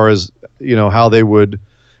just as far as how they would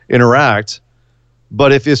interact.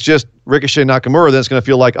 But if it's just Ricochet and Nakamura, then it's going to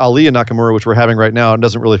feel like Ali and Nakamura, which we're having right now, and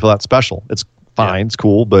doesn't really feel that special. It's fine, It's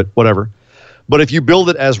cool, but whatever. But if you build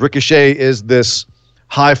it as Ricochet is this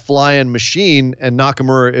high-flying machine and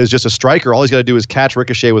Nakamura is just a striker, all he's got to do is catch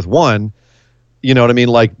Ricochet with one, you know what I mean?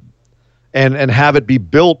 Like, and have it be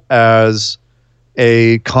built as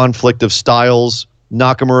a conflict of styles.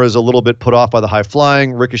 Nakamura is a little bit put off by the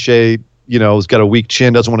high-flying. Ricochet, has got a weak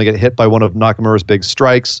chin, doesn't want to get hit by one of Nakamura's big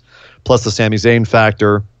strikes, plus the Sami Zayn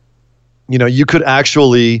factor. You could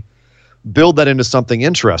actually build that into something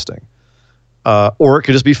interesting. Or it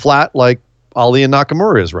could just be flat like Ali and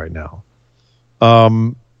Nakamura is right now.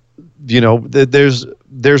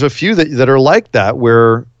 There's a few that are like that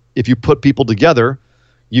where if you put people together,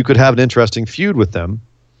 you could have an interesting feud with them.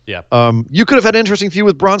 Yeah. You could have had an interesting feud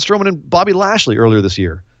with Braun Strowman and Bobby Lashley earlier this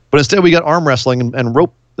year, but instead we got arm wrestling and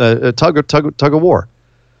rope tug of war.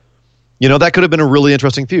 That could have been a really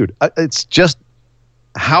interesting feud. It's just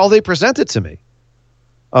how they present it to me.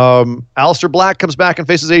 Aleister Black comes back and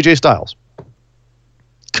faces AJ Styles.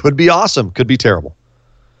 Could be awesome. Could be terrible.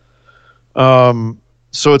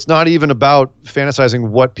 So it's not even about fantasizing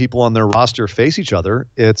what people on their roster face each other.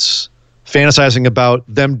 It's fantasizing about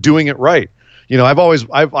them doing it right. I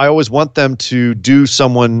always want them to do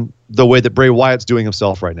someone the way that Bray Wyatt's doing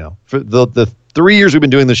himself right now. For the 3 years we've been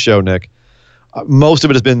doing this show, Nick, most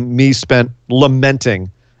of it has been me spent lamenting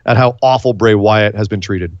at how awful Bray Wyatt has been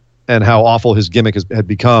treated and how awful his gimmick had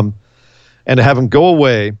become. And to have him go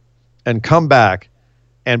away and come back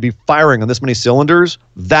and be firing on this many cylinders,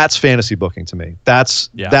 that's fantasy booking to me. That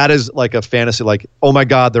is like a fantasy, like, oh my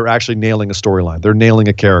God, they're actually nailing a storyline. They're nailing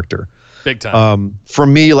a character. Big time. For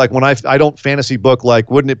me, like when I don't fantasy book,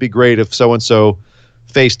 like, wouldn't it be great if so-and-so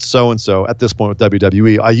faced so-and-so at this point with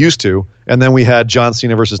WWE? I used to. And then we had John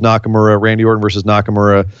Cena versus Nakamura, Randy Orton versus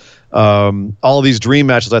Nakamura, all of these dream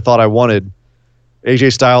matches I thought I wanted.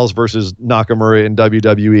 AJ Styles versus Nakamura in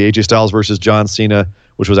WWE, AJ Styles versus John Cena,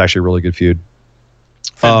 which was actually a really good feud.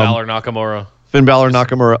 Finn Balor, Nakamura. Finn Balor,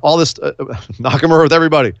 Nakamura. All this Nakamura with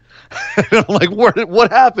everybody. I'm like,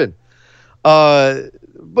 what happened?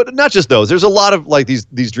 But not just those. There's a lot of like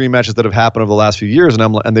these dream matches that have happened over the last few years,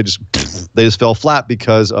 and they just fell flat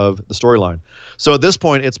because of the storyline. So at this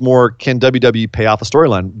point, it's more, can WWE pay off a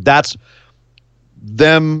storyline? That's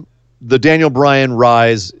them. The Daniel Bryan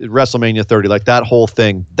rise at WrestleMania 30, like that whole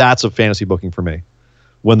thing. That's a fantasy booking for me.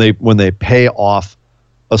 When they pay off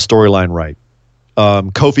a storyline right.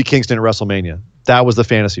 Kofi Kingston at WrestleMania. That was the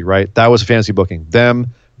fantasy, right? That was a fantasy booking.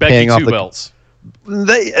 Them Becky paying off two belts.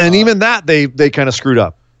 Even that they kind of screwed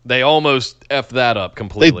up. They almost effed that up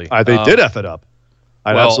completely. They did F it up.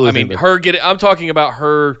 I'm talking about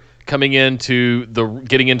her coming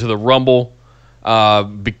getting into the Rumble,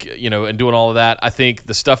 and doing all of that. I think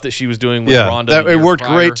the stuff that she was doing with Ronda. It worked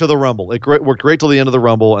great to the Rumble. It worked great till the end of the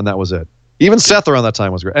Rumble, and that was it. Even Seth around that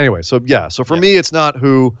time was great. Anyway, so for me, it's not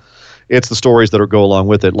who. It's the stories that go along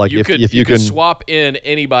with it. Like if you can swap in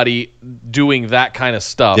anybody doing that kind of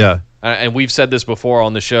stuff. Yeah. And we've said this before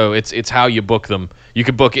on the show. It's how you book them. You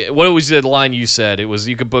could book it. What was the line you said? It was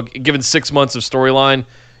you could book, given 6 months of storyline,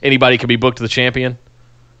 anybody could be booked to the champion.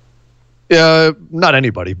 Not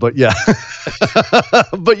anybody, but yeah,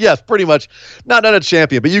 but yes, pretty much. Not a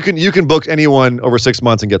champion, but you can book anyone over 6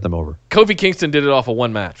 months and get them over. Kofi Kingston did it off of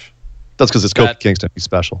one match. That's because it's Kofi Kingston. He's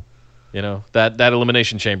special. That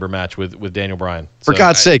Elimination Chamber match with Daniel Bryan. For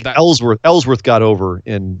God's sake, Ellsworth got over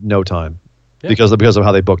in no time because of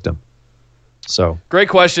how they booked him. So great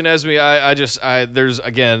question, Esme.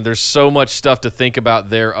 There's so much stuff to think about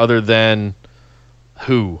there other than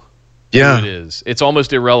who it is. It's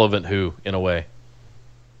almost irrelevant who, in a way.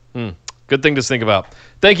 Good thing to think about.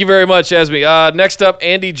 Thank you very much, Esme. Next up,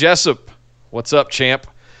 Andy Jessup. What's up, champ?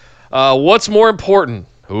 What's more important?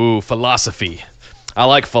 Philosophy. I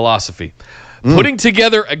like philosophy. Putting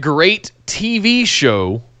together a great TV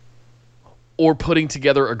show or putting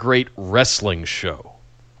together a great wrestling show?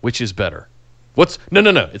 Which is better?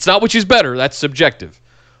 No. It's not which is better. That's subjective.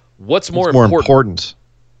 What's more important?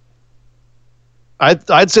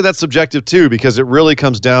 I'd say that's subjective too, because it really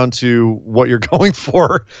comes down to what you're going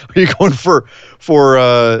for. Are you going for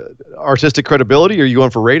artistic credibility, or are you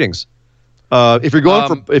going for ratings? If you're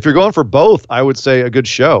going for both, I would say a good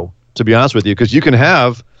show, to be honest with you, because you can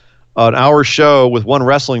have an hour show with one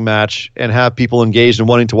wrestling match and have people engaged and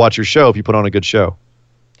wanting to watch your show if you put on a good show.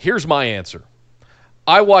 Here's my answer.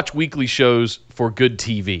 I watch weekly shows for good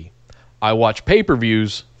TV. I watch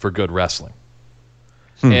pay-per-views for good wrestling.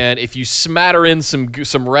 And if you smatter in some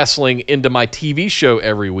wrestling into my TV show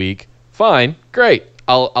every week, fine, great.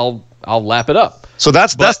 I'll lap it up. So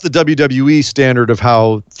that's the WWE standard of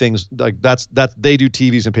how things like that's they do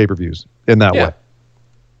TVs and pay-per-views in that way.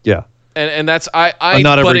 Yeah. And that's not but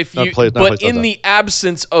every- if not you place- not but place does in that. the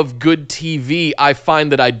absence of good TV, I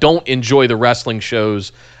find that I don't enjoy the wrestling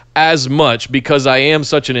shows as much because I am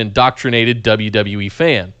such an indoctrinated WWE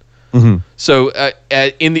fan. So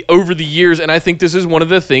over the years, and I think this is one of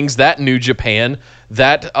the things that New Japan,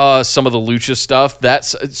 that some of the lucha stuff,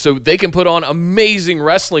 so they can put on amazing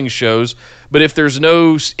wrestling shows, but if there's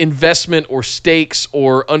no investment or stakes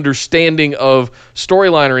or understanding of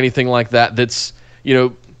storyline or anything like that, that's,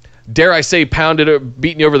 dare I say, pounded or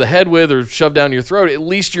beaten you over the head with or shoved down your throat, at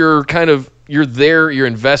least you're there, you're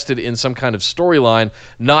invested in some kind of storyline,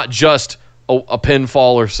 not just a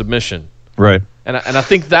pinfall or submission. Right. And I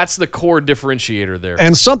think that's the core differentiator there.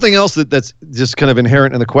 And something else that's just kind of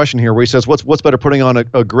inherent in the question here, where he says, what's better, putting on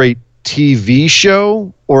a great TV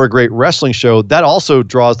show or a great wrestling show? That also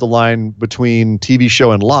draws the line between TV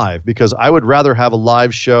show and live, because I would rather have a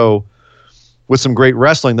live show with some great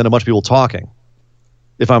wrestling than a bunch of people talking.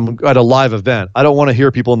 If I'm at a live event, I don't want to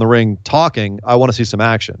hear people in the ring talking. I want to see some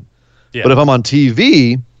action. Yeah. But if I'm on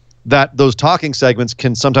TV, those talking segments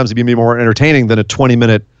can sometimes be more entertaining than a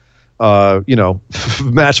 20-minute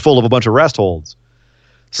match full of a bunch of rest holds.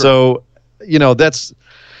 Sure. So,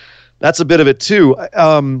 that's a bit of it too.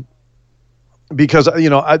 Because,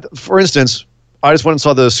 for instance, I just went and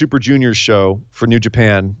saw the Super Juniors show for New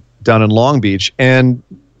Japan down in Long Beach, and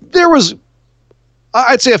there was,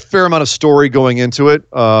 I'd say, a fair amount of story going into it.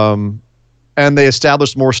 And they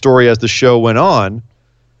established more story as the show went on.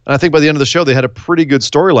 And I think by the end of the show, they had a pretty good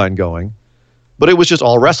storyline going, but it was just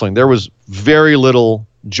all wrestling. There was very little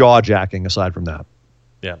jaw jacking aside from that.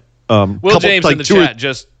 Yeah. Will James in the chat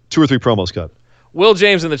just 2 or 3 promos cut. Will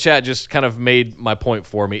James in the chat just kind of made my point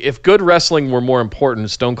for me. If good wrestling were more important,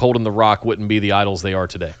 Stone Cold and The Rock wouldn't be the idols they are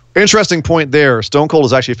today. Interesting point there. Stone Cold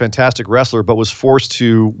is actually a fantastic wrestler, but was forced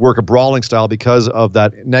to work a brawling style because of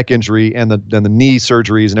that neck injury and the knee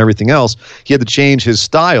surgeries and everything else. He had to change his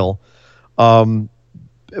style.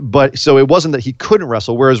 But so it wasn't that he couldn't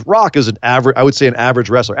wrestle, whereas Rock is an average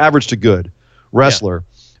wrestler, average to good wrestler.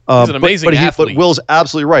 Yeah. He's an amazing athlete. But Will's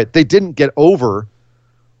absolutely right. They didn't get over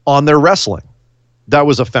on their wrestling. That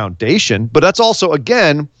was a foundation, but that's also,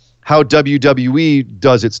 again, how WWE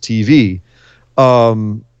does its TV.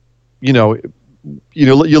 You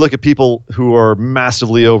look at people who are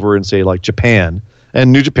massively over in, say, like Japan,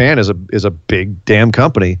 and New Japan is a big damn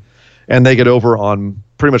company, and they get over on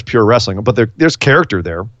pretty much pure wrestling. But there's character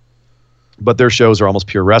there, but their shows are almost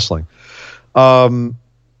pure wrestling.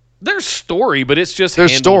 There's story, but it's just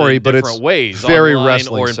there's handled story, in but different it's ways, very online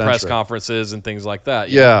wrestling or in press centric. conferences and things like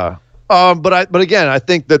that. Yeah. But again, I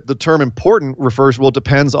think that the term important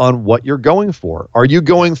depends on what you're going for. Are you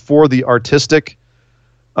going for the artistic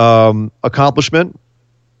accomplishment,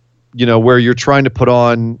 where you're trying to put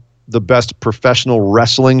on the best professional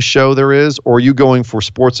wrestling show there is, or are you going for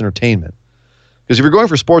sports entertainment? Because if you're going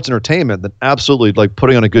for sports entertainment, then absolutely, like,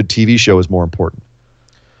 putting on a good TV show is more important.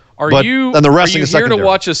 Are you and the wrestling here is secondary. to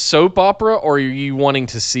watch a soap opera, or are you wanting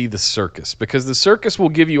to see the circus? Because the circus will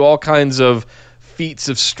give you all kinds of feats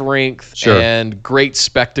of strength and great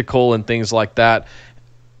spectacle and things like that.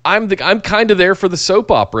 I'm kind of there for the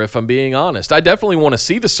soap opera, if I'm being honest. I definitely want to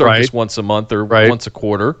see the circus once a month or once a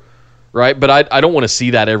quarter, right? But I don't want to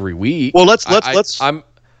see that every week. Well, let's.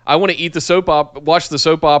 I want to eat the soap opera, watch the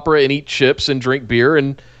soap opera, and eat chips and drink beer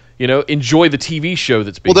and enjoy the TV show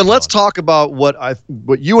that's being. Well, then let's talk about what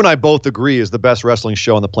you and I both agree is the best wrestling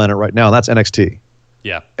show on the planet right now, and that's NXT.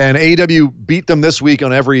 Yeah, and AEW beat them this week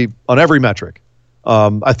on every metric.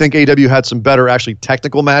 I think AEW had some better actually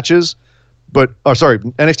technical matches,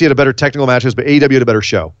 NXT had a better technical matches, but AEW had a better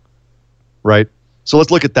show, right? So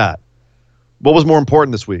let's look at that. What was more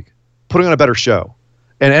important this week? Putting on a better show.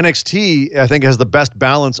 And NXT, I think, has the best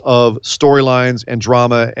balance of storylines and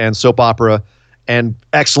drama and soap opera and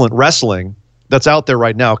excellent wrestling that's out there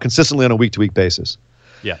right now, consistently on a week-to-week basis.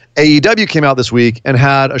 Yeah. AEW came out this week and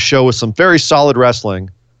had a show with some very solid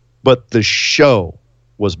wrestling, but the show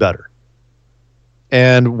was better.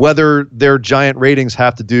 And whether their giant ratings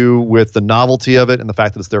have to do with the novelty of it and the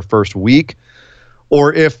fact that it's their first week,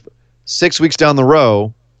 or if 6 weeks down the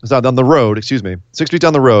road, 6 weeks down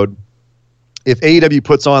the road, if AEW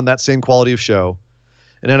puts on that same quality of show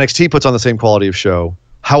and NXT puts on the same quality of show,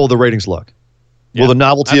 how will the ratings look? Will the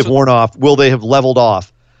novelty have worn off? Will they have leveled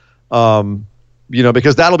off?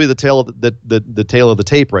 Because that'll be the tail of the tail of the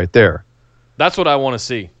tape right there. That's what I want to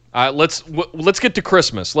see. Let's get to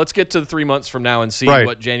Christmas. Let's get to 3 months from now and see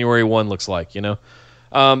what January 1 looks like.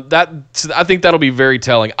 I think that'll be very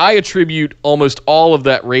telling. I attribute almost all of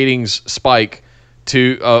that ratings spike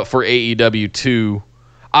to for AEW to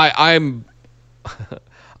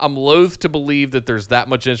I'm loath to believe that there's that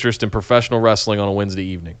much interest in professional wrestling on a Wednesday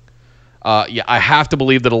evening. Yeah, I have to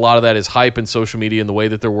believe that a lot of that is hype and social media and the way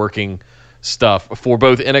that they're working stuff for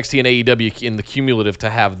both NXT and AEW in the cumulative to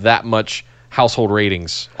have that much household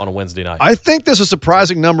ratings on a Wednesday night. I think there's a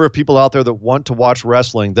surprising number of people out there that want to watch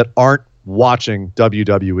wrestling that aren't watching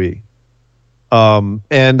WWE.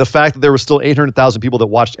 And the fact that there were still 800,000 people that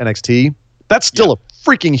watched NXT, that's still a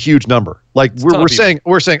freaking huge number. Like we're saying,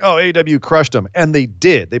 oh, AEW crushed them, and they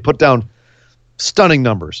did. They put down stunning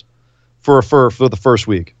numbers for the first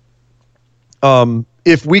week.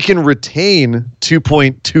 If we can retain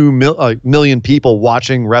 2.2 million people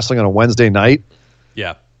watching wrestling on a Wednesday night,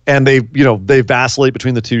 and they vacillate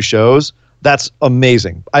between the two shows, that's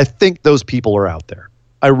amazing. I think those people are out there.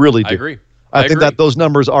 I really do. I agree. I think that those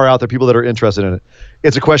numbers are out there, people that are interested in it.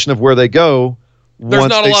 It's a question of where they go. There's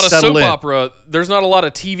not a lot of soap opera. There's not a lot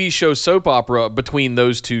of TV show soap opera between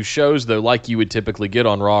those two shows, though, like you would typically get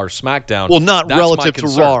on Raw or SmackDown. Well, not relative to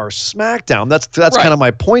Raw or SmackDown. That's right. Kind of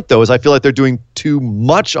my point, though, is I feel like they're doing too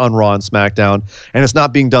much on Raw and SmackDown, and it's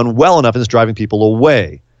not being done well enough, and it's driving people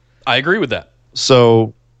away. I agree with that.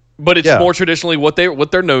 So... But it's more traditionally what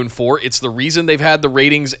they're known for. It's the reason they've had the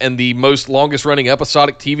ratings and the most longest running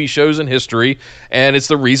episodic TV shows in history, and it's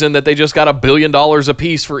the reason that they just got $1 billion a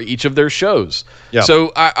piece for each of their shows. Yeah.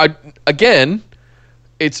 So again,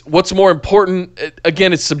 it's what's more important.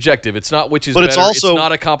 Again, it's subjective. It's not which is better. It's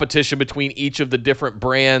not a competition between each of the different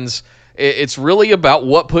brands. It's really about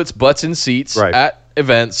what puts butts in seats at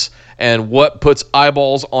events and what puts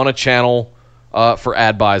eyeballs on a channel. For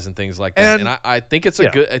ad buys and things like that, and I think it's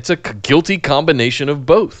a guilty combination of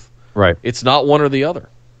both. Right, it's not one or the other.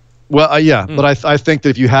 Well, but I think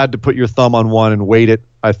that if you had to put your thumb on one and weight it,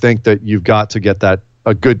 I think that you've got to get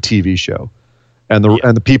a good TV show, and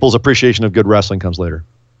the people's appreciation of good wrestling comes later.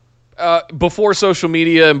 Before social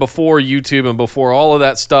media and before YouTube and before all of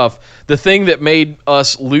that stuff, the thing that made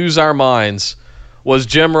us lose our minds was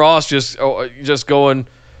Jim Ross just going.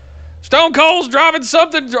 Stone Cold's driving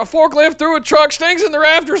something, a forklift through a truck, stings in the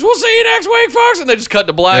rafters. We'll see you next week, folks. And they just cut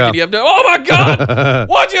to black, and you have to, oh my God,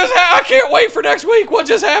 what just happened? I can't wait for next week. What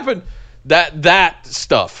just happened? That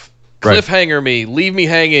stuff. Right. Cliffhanger me, leave me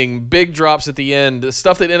hanging, big drops at the end, the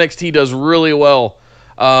stuff that NXT does really well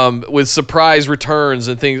with surprise returns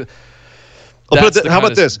and things. How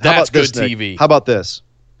about this? That's good Nick? TV. How about this?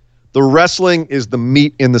 The wrestling is the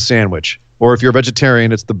meat in the sandwich. Or if you're a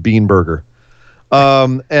vegetarian, it's the bean burger. Or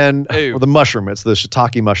the mushroom. It's the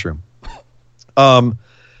shiitake mushroom.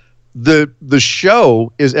 The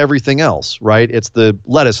show is everything else, right? It's the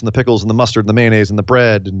lettuce and the pickles and the mustard and the mayonnaise and the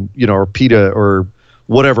bread and or pita or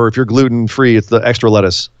whatever. If you're gluten free, it's the extra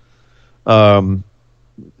lettuce. And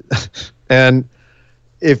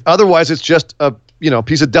if otherwise, it's just a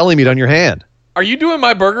piece of deli meat on your hand. Are you doing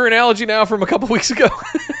my burger analogy now from a couple weeks ago,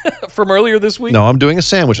 from earlier this week? No, I'm doing a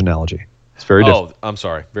sandwich analogy. It's very different. Oh, I'm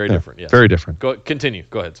sorry. Very different. Yes. Very different. Continue.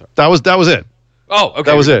 Go ahead, sir. That was it. Oh, okay.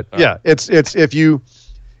 That was it. Yeah. Right. It's if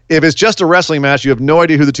it's just a wrestling match, you have no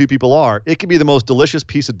idea who the two people are. It could be the most delicious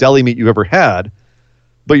piece of deli meat you've ever had,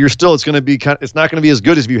 but it's not going to be as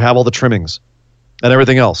good as if you have all the trimmings and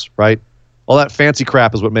everything else, right? All that fancy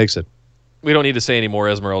crap is what makes it. We don't need to say any more.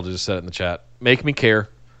 Esmeralda just said it in the chat. Make me care,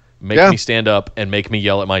 make me stand up, and make me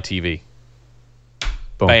yell at my TV.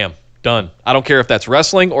 Boom. Bam. Done. I don't care if that's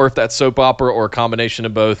wrestling or if that's soap opera or a combination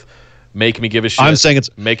of both. Make me give a shit. I'm saying it's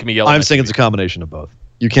make me yell. I'm saying it's a combination of both.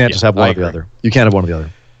 You can't just have one or the other. You can't have one or the other.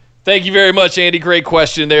 Thank you very much, Andy. Great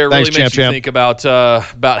question there. Thanks, really makes you think about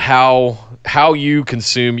how you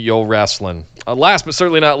consume your wrestling. Last but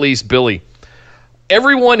certainly not least, Billy.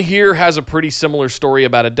 Everyone here has a pretty similar story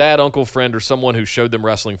about a dad, uncle, friend, or someone who showed them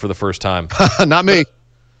wrestling for the first time. Not me.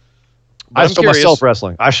 I showed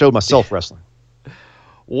myself wrestling.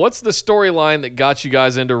 What's the storyline that got you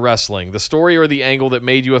guys into wrestling? The story or the angle that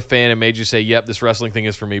made you a fan and made you say, "Yep, this wrestling thing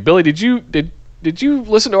is for me." Billy, did you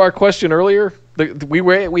listen to our question earlier?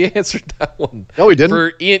 We answered that one. No, we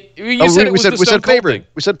didn't. We said favorite.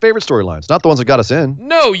 We said favorite storylines, not the ones that got us in.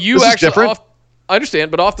 No, you actually. I understand,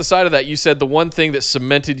 but off the side of that, you said the one thing that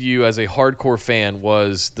cemented you as a hardcore fan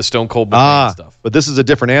was the Stone Cold McMahon stuff. But this is a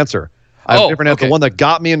different answer. I have a different answer. The one that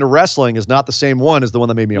got me into wrestling is not the same one as the one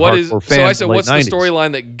that made me a hardcore fan. So I said, what's the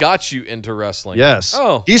storyline that got you into wrestling? Yes.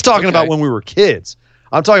 Oh, he's talking about when we were kids.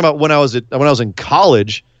 I'm talking about when I was in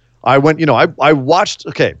college. I went. I watched.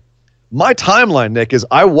 Okay, my timeline, Nick, is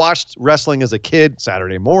I watched wrestling as a kid,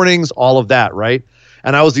 Saturday mornings, all of that, right?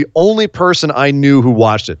 And I was the only person I knew who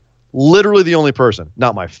watched it. Literally the only person.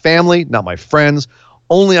 Not my family, not my friends.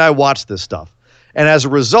 Only I watched this stuff. And as a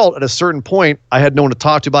result, at a certain point, I had no one to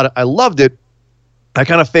talk to about it. I loved it. I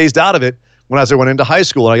kind of phased out of it when I went into high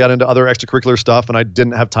school and I got into other extracurricular stuff and I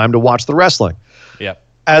didn't have time to watch the wrestling. Yeah.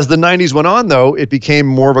 As the 90s went on, though, it became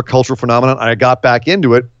more of a cultural phenomenon. I got back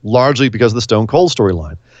into it largely because of the Stone Cold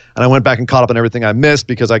storyline. And I went back and caught up on everything I missed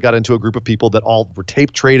because I got into a group of people that all were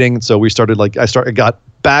tape trading. So we started got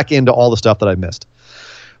back into all the stuff that I missed.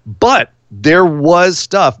 But there was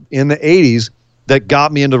stuff in the 80s that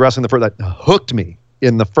got me into wrestling that hooked me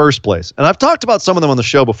in the first place. And I've talked about some of them on the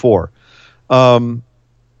show before. And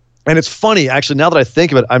it's funny, actually, now that I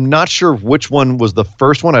think of it, I'm not sure which one was the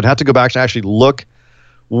first one. I'd have to go back and actually look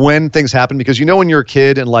when things happen, because when you're a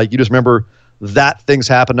kid and you just remember that things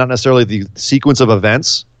happen, not necessarily the sequence of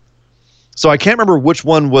events. So I can't remember which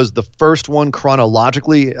one was the first one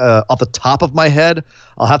chronologically off the top of my head.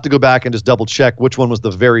 I'll have to go back and just double check which one was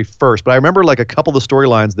the very first. But I remember a couple of the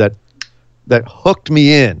storylines that hooked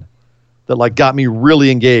me in, that got me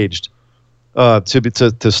really engaged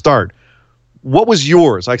to start. What was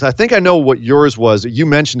yours? I think I know what yours was. You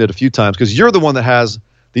mentioned it a few times because you're the one that has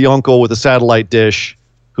the uncle with a satellite dish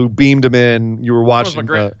who beamed him in. You were watching.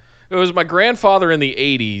 It was my grandfather in the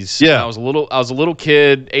 80s. Yeah. I was a little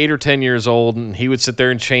kid, 8 or 10 years old, and he would sit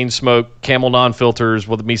there and chain smoke Camel non-filters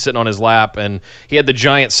with me sitting on his lap, and he had the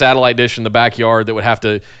giant satellite dish in the backyard that would have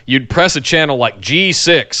to, you'd press a channel like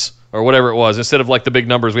G6 or whatever it was, instead of the big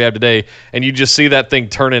numbers we have today, and you'd just see that thing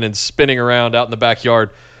turning and spinning around out in the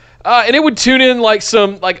backyard. And it would tune in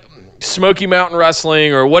some Smoky Mountain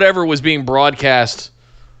Wrestling or whatever was being broadcast,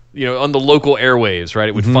 on the local airwaves, right?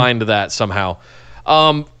 It would find that somehow.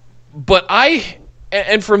 But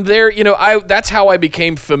and from there, that's how I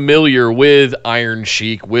became familiar with Iron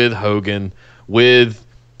Sheik, with Hogan, with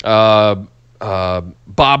Bob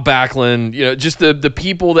Backlund, just the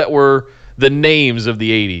people that were the names of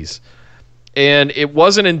the 80s. And it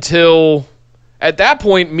wasn't until, at that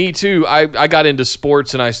point, me too, I got into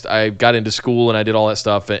sports and I got into school and I did all that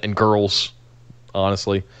stuff, and girls,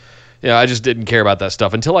 honestly. I just didn't care about that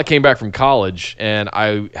stuff until I came back from college, and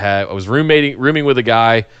I was rooming with a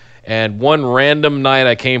guy. And one random night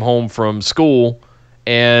I came home from school,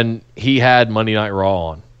 and he had Monday Night Raw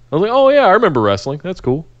on. I was like, oh, yeah, I remember wrestling. That's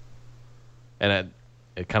cool. And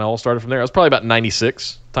it kind of all started from there. It was probably about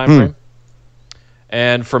 96 time frame.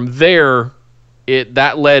 And from there,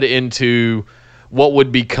 that led into what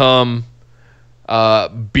would become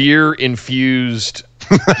beer-infused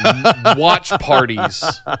watch parties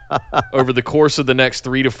over the course of the next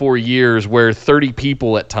 3 to 4 years, where 30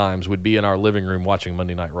 people at times would be in our living room watching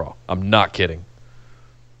Monday Night Raw. I'm not kidding.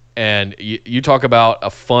 And you talk about a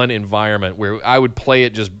fun environment where I would play it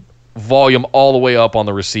just volume all the way up on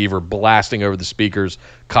the receiver, blasting over the speakers.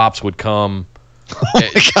 Cops would come. Oh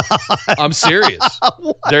my God. I'm serious.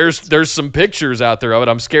 There's some pictures out there of it.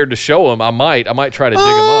 I'm scared to show them. I might try to dig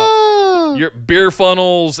them up. Your beer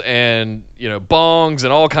funnels and bongs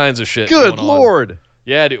and all kinds of shit. Good Lord!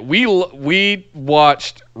 Yeah, dude, we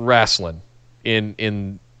watched wrestling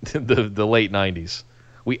in the late 90s.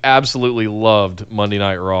 We absolutely loved Monday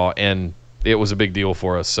Night Raw, and it was a big deal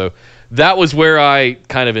for us. So that was where I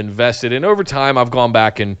kind of invested. And over time, I've gone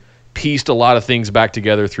back and pieced a lot of things back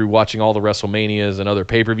together through watching all the WrestleManias and other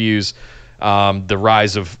pay-per-views. The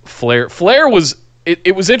rise of Flair. Flair was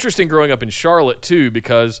it was interesting growing up in Charlotte too,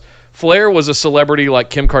 because Flair was a celebrity like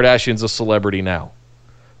Kim Kardashian's a celebrity now.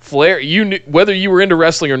 Flair, you knew, whether you were into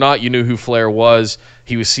wrestling or not, you knew who Flair was.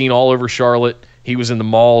 He was seen all over Charlotte. He was in the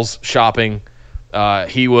malls shopping.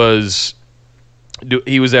 He was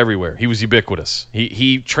everywhere. He was ubiquitous.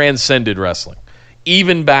 He transcended wrestling,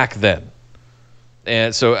 even back then.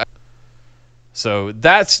 And so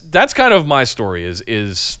that's kind of my story.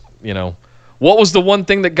 Is what was the one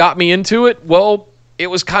thing that got me into it? Well, it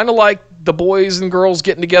was kind of like the boys and girls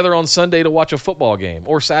getting together on Sunday to watch a football game,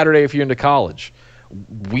 or Saturday if you're into college.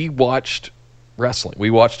 We watched wrestling. We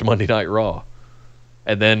watched Monday Night Raw.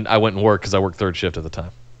 And then I went and worked because I worked third shift at the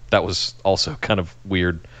time. That was also kind of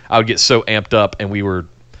weird. I would get so amped up, and we were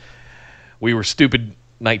stupid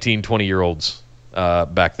 19, 20-year-olds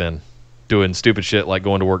back then, doing stupid shit like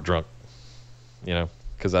going to work drunk,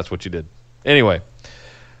 because that's what you did. Anyway,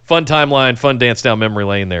 fun timeline, fun dance down memory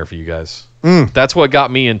lane there for you guys. That's what got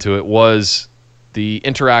me into it, was the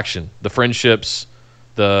interaction, the friendships,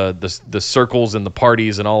 the circles and the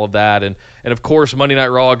parties and all of that. And of course, Monday Night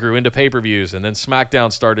Raw grew into pay-per-views, and then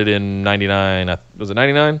SmackDown started in 99. Was it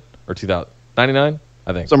 99 or 2000? 99,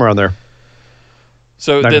 I think. Somewhere around there.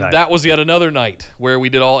 So 99. Then that was yet another night where we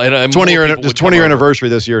did all... 20-year anniversary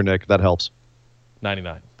this year, Nick. That helps.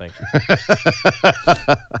 99. Thank you.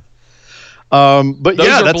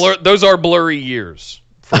 But those are blurry years,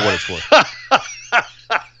 for what it's worth.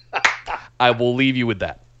 I will leave you with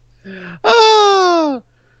that.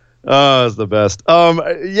 It's the best.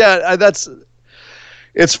 That's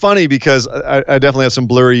it's funny because I definitely had some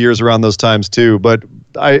blurry years around those times too. But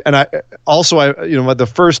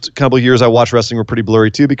the first couple of years I watched wrestling were pretty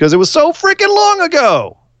blurry too because it was so freaking long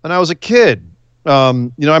ago, and I was a kid.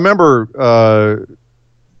 I remember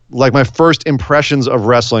like my first impressions of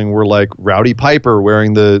wrestling were like Rowdy Piper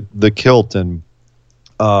wearing the kilt and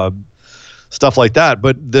stuff like that.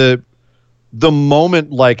 But the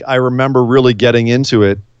moment like I remember really getting into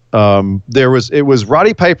it, it was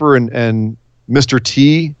Roddy Piper and Mr.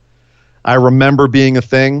 T. I remember being a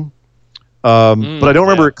thing, but I don't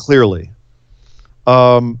remember it clearly.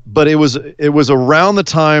 But it was around the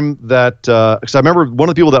time that because I remember one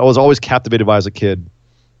of the people that I was always captivated by as a kid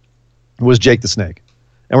was Jake the Snake.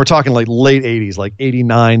 And we're talking like late 80s, like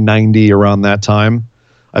 89, 90, around that time.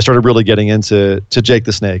 I started really getting into Jake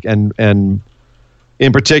the Snake. And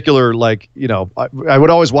in particular, like, I would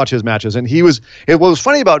always watch his matches. And what was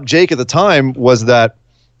funny about Jake at the time was that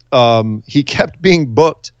he kept being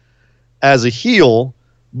booked as a heel,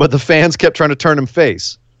 but the fans kept trying to turn him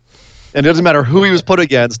face. And it doesn't matter who he was put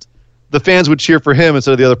against, the fans would cheer for him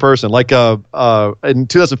instead of the other person. Like in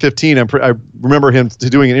 2015, I remember him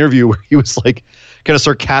doing an interview where he was like kind of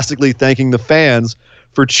sarcastically thanking the fans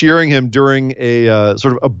for cheering him during a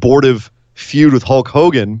sort of abortive feud with Hulk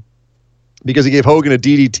Hogan because he gave Hogan a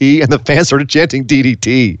DDT and the fans started chanting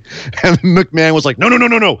DDT. And McMahon was like, no.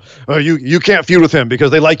 You can't feud with him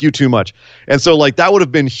because they like you too much. And so like that would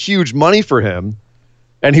have been huge money for him.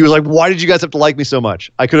 And he was like, why did you guys have to like me so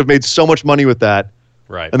much? I could have made so much money with that.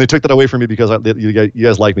 Right. And they took that away from me because you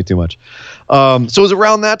guys like me too much. So it was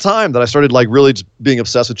around that time that I started like really just being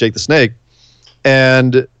obsessed with Jake the Snake.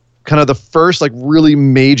 And kind of the first like really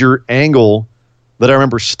major angle that I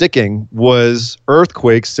remember sticking was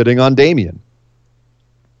Earthquake sitting on Damien.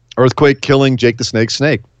 Earthquake killing Jake the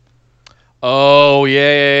Snake. Oh,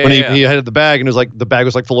 yeah. When he had the bag and it was like the bag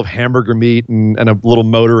was like full of hamburger meat and a little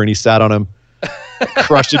motor and he sat on him.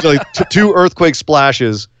 Crushed it, like two Earthquake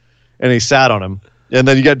splashes and he sat on him. And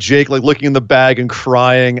then you got Jake like looking in the bag and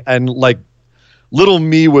crying, and like little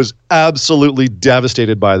me was absolutely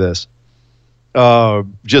devastated by this.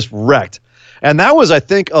 Just wrecked. And that was, I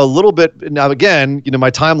think, a little bit, now again,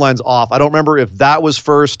 my timeline's off. I don't remember if that was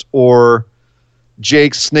first or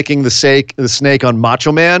Jake snicking the snake on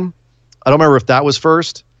Macho Man. I don't remember if that was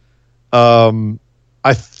first. I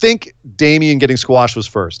think Damien getting squashed was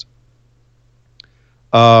first.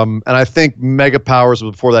 And I think Mega Powers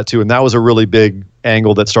was before that too, and that was a really big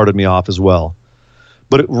angle that started me off as well.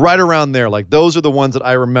 But right around there, like those are the ones that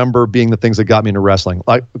I remember being the things that got me into wrestling.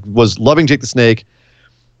 I was loving Jake the Snake,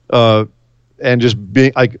 and just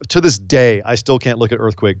being like to this day, I still can't look at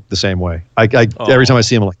Earthquake the same way. Every time I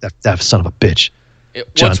see him, I'm like that son of a bitch.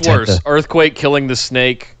 What's worse, Earthquake killing the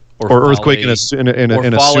Snake, or Earthquake in a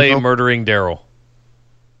Fale murdering Daryl?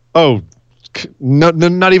 Oh,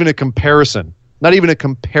 not even a comparison. Not even a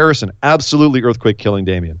comparison. Absolutely Earthquake killing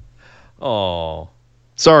Damien. Oh.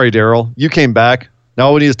 Sorry, Daryl. You came back. Now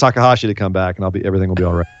all we need is Takahashi to come back, and everything will be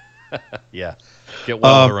all right. Yeah. Get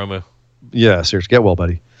well, Hiromu. Yeah, seriously. Get well,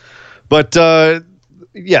 buddy. But,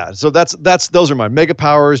 yeah, so those are mine. Mega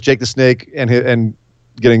Powers, Jake the Snake, and having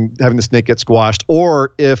the snake get squashed.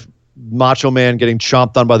 Or if Macho Man getting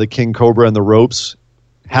chomped on by the King Cobra and the ropes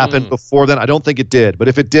happened before then. I don't think it did. But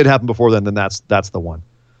if it did happen before then that's the one.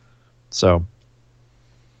 So...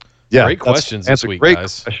 yeah, great questions this week, great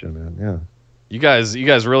guys. Question, man. Yeah, you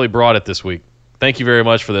guys really brought it this week. Thank you very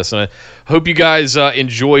much for this, and I hope you guys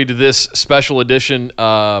enjoyed this special edition.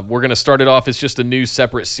 We're going to start it off as just a new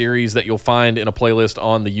separate series that you'll find in a playlist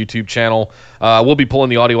on the YouTube channel. We'll be pulling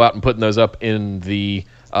the audio out and putting those up in the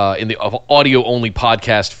audio-only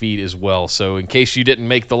podcast feed as well. So in case you didn't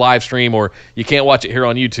make the live stream or you can't watch it here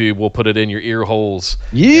on YouTube, we'll put it in your ear holes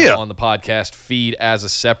on the podcast feed as a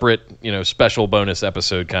separate, special bonus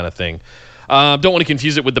episode kind of thing. Don't want to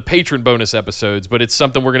confuse it with the patron bonus episodes, but it's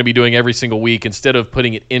something we're going to be doing every single week. Instead of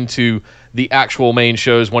putting it into the actual main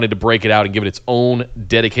shows, wanted to break it out and give it its own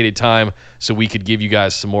dedicated time so we could give you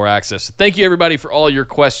guys some more access. So thank you, everybody, for all your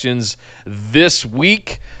questions this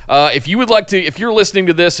week. If you're listening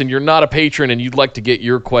to this and you're not a patron and you'd like to get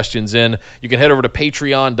your questions in, you can head over to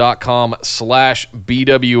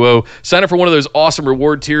patreon.com/BWO. Sign up for one of those awesome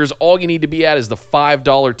reward tiers. All you need to be at is the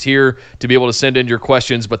 $5 tier to be able to send in your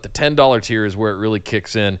questions, but the $10 tier is where it really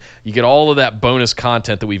kicks in. You get all of that bonus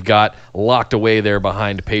content that we've got locked away there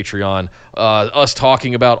behind Patreon. Us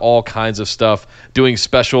talking about all kinds of stuff, doing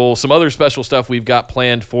some other special stuff we've got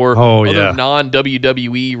planned for other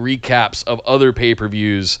non-WWE recaps of other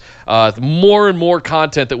pay-per-views. More and more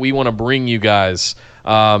content that we want to bring you guys.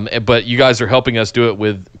 But you guys are helping us do it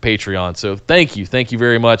with Patreon. So thank you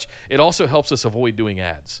very much. It also helps us avoid doing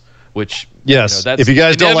ads. which yes, that's if you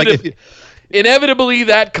guys don't like it. Inevitably,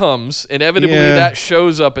 that comes. Inevitably, that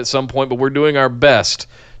shows up at some point. But we're doing our best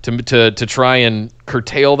to try and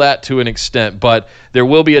curtail that to an extent. But there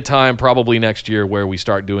will be a time, probably next year, where we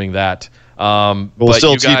start doing that. We'll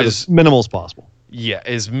still keep it as minimal as possible. Yeah,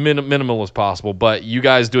 as minimal as possible. But you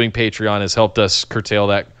guys doing Patreon has helped us curtail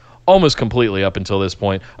that almost completely up until this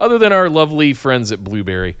point. Other than our lovely friends at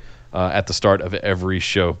Blueberry at the start of every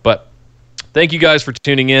show, but. Thank you guys for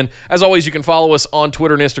tuning in. As always, you can follow us on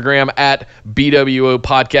Twitter and Instagram at BWO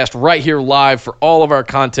Podcast right here live for all of our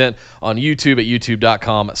content on YouTube at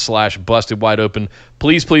youtube.com/bustedwideopen.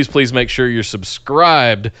 Please, please, please make sure you're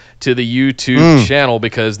subscribed to the YouTube channel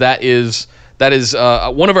because that is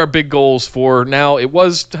one of our big goals for now. It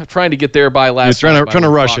was trying to get there by last year. We're trying to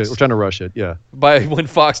rush it. We're trying to rush it, yeah. By when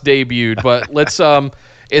Fox debuted. But let's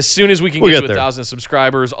as soon as we can get to 1,000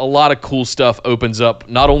 subscribers, a lot of cool stuff opens up,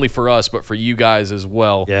 not only for us, but for you guys as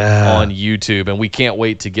well on YouTube. And we can't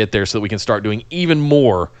wait to get there so that we can start doing even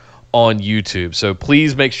more on YouTube. So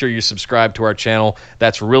please make sure you subscribe to our channel.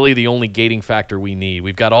 That's really the only gating factor we need.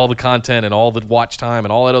 We've got all the content and all the watch time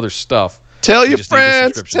and all that other stuff. Tell your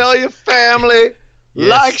friends, tell your family,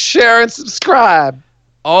 like, share, and subscribe.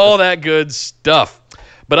 All that good stuff.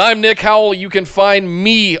 But I'm Nick Howell. You can find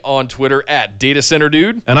me on Twitter at Data Center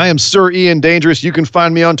Dude. And I am Sir Ian Dangerous. You can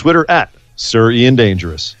find me on Twitter at Sir Ian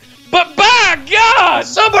Dangerous. But by God,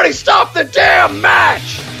 somebody stop the damn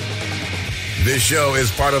match! This show is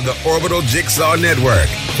part of the Orbital Jigsaw Network.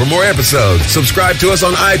 For more episodes, subscribe to us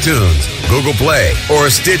on iTunes, Google Play, or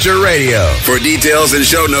Stitcher Radio. For details and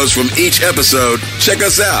show notes from each episode, check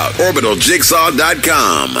us out,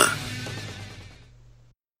 orbitaljigsaw.com.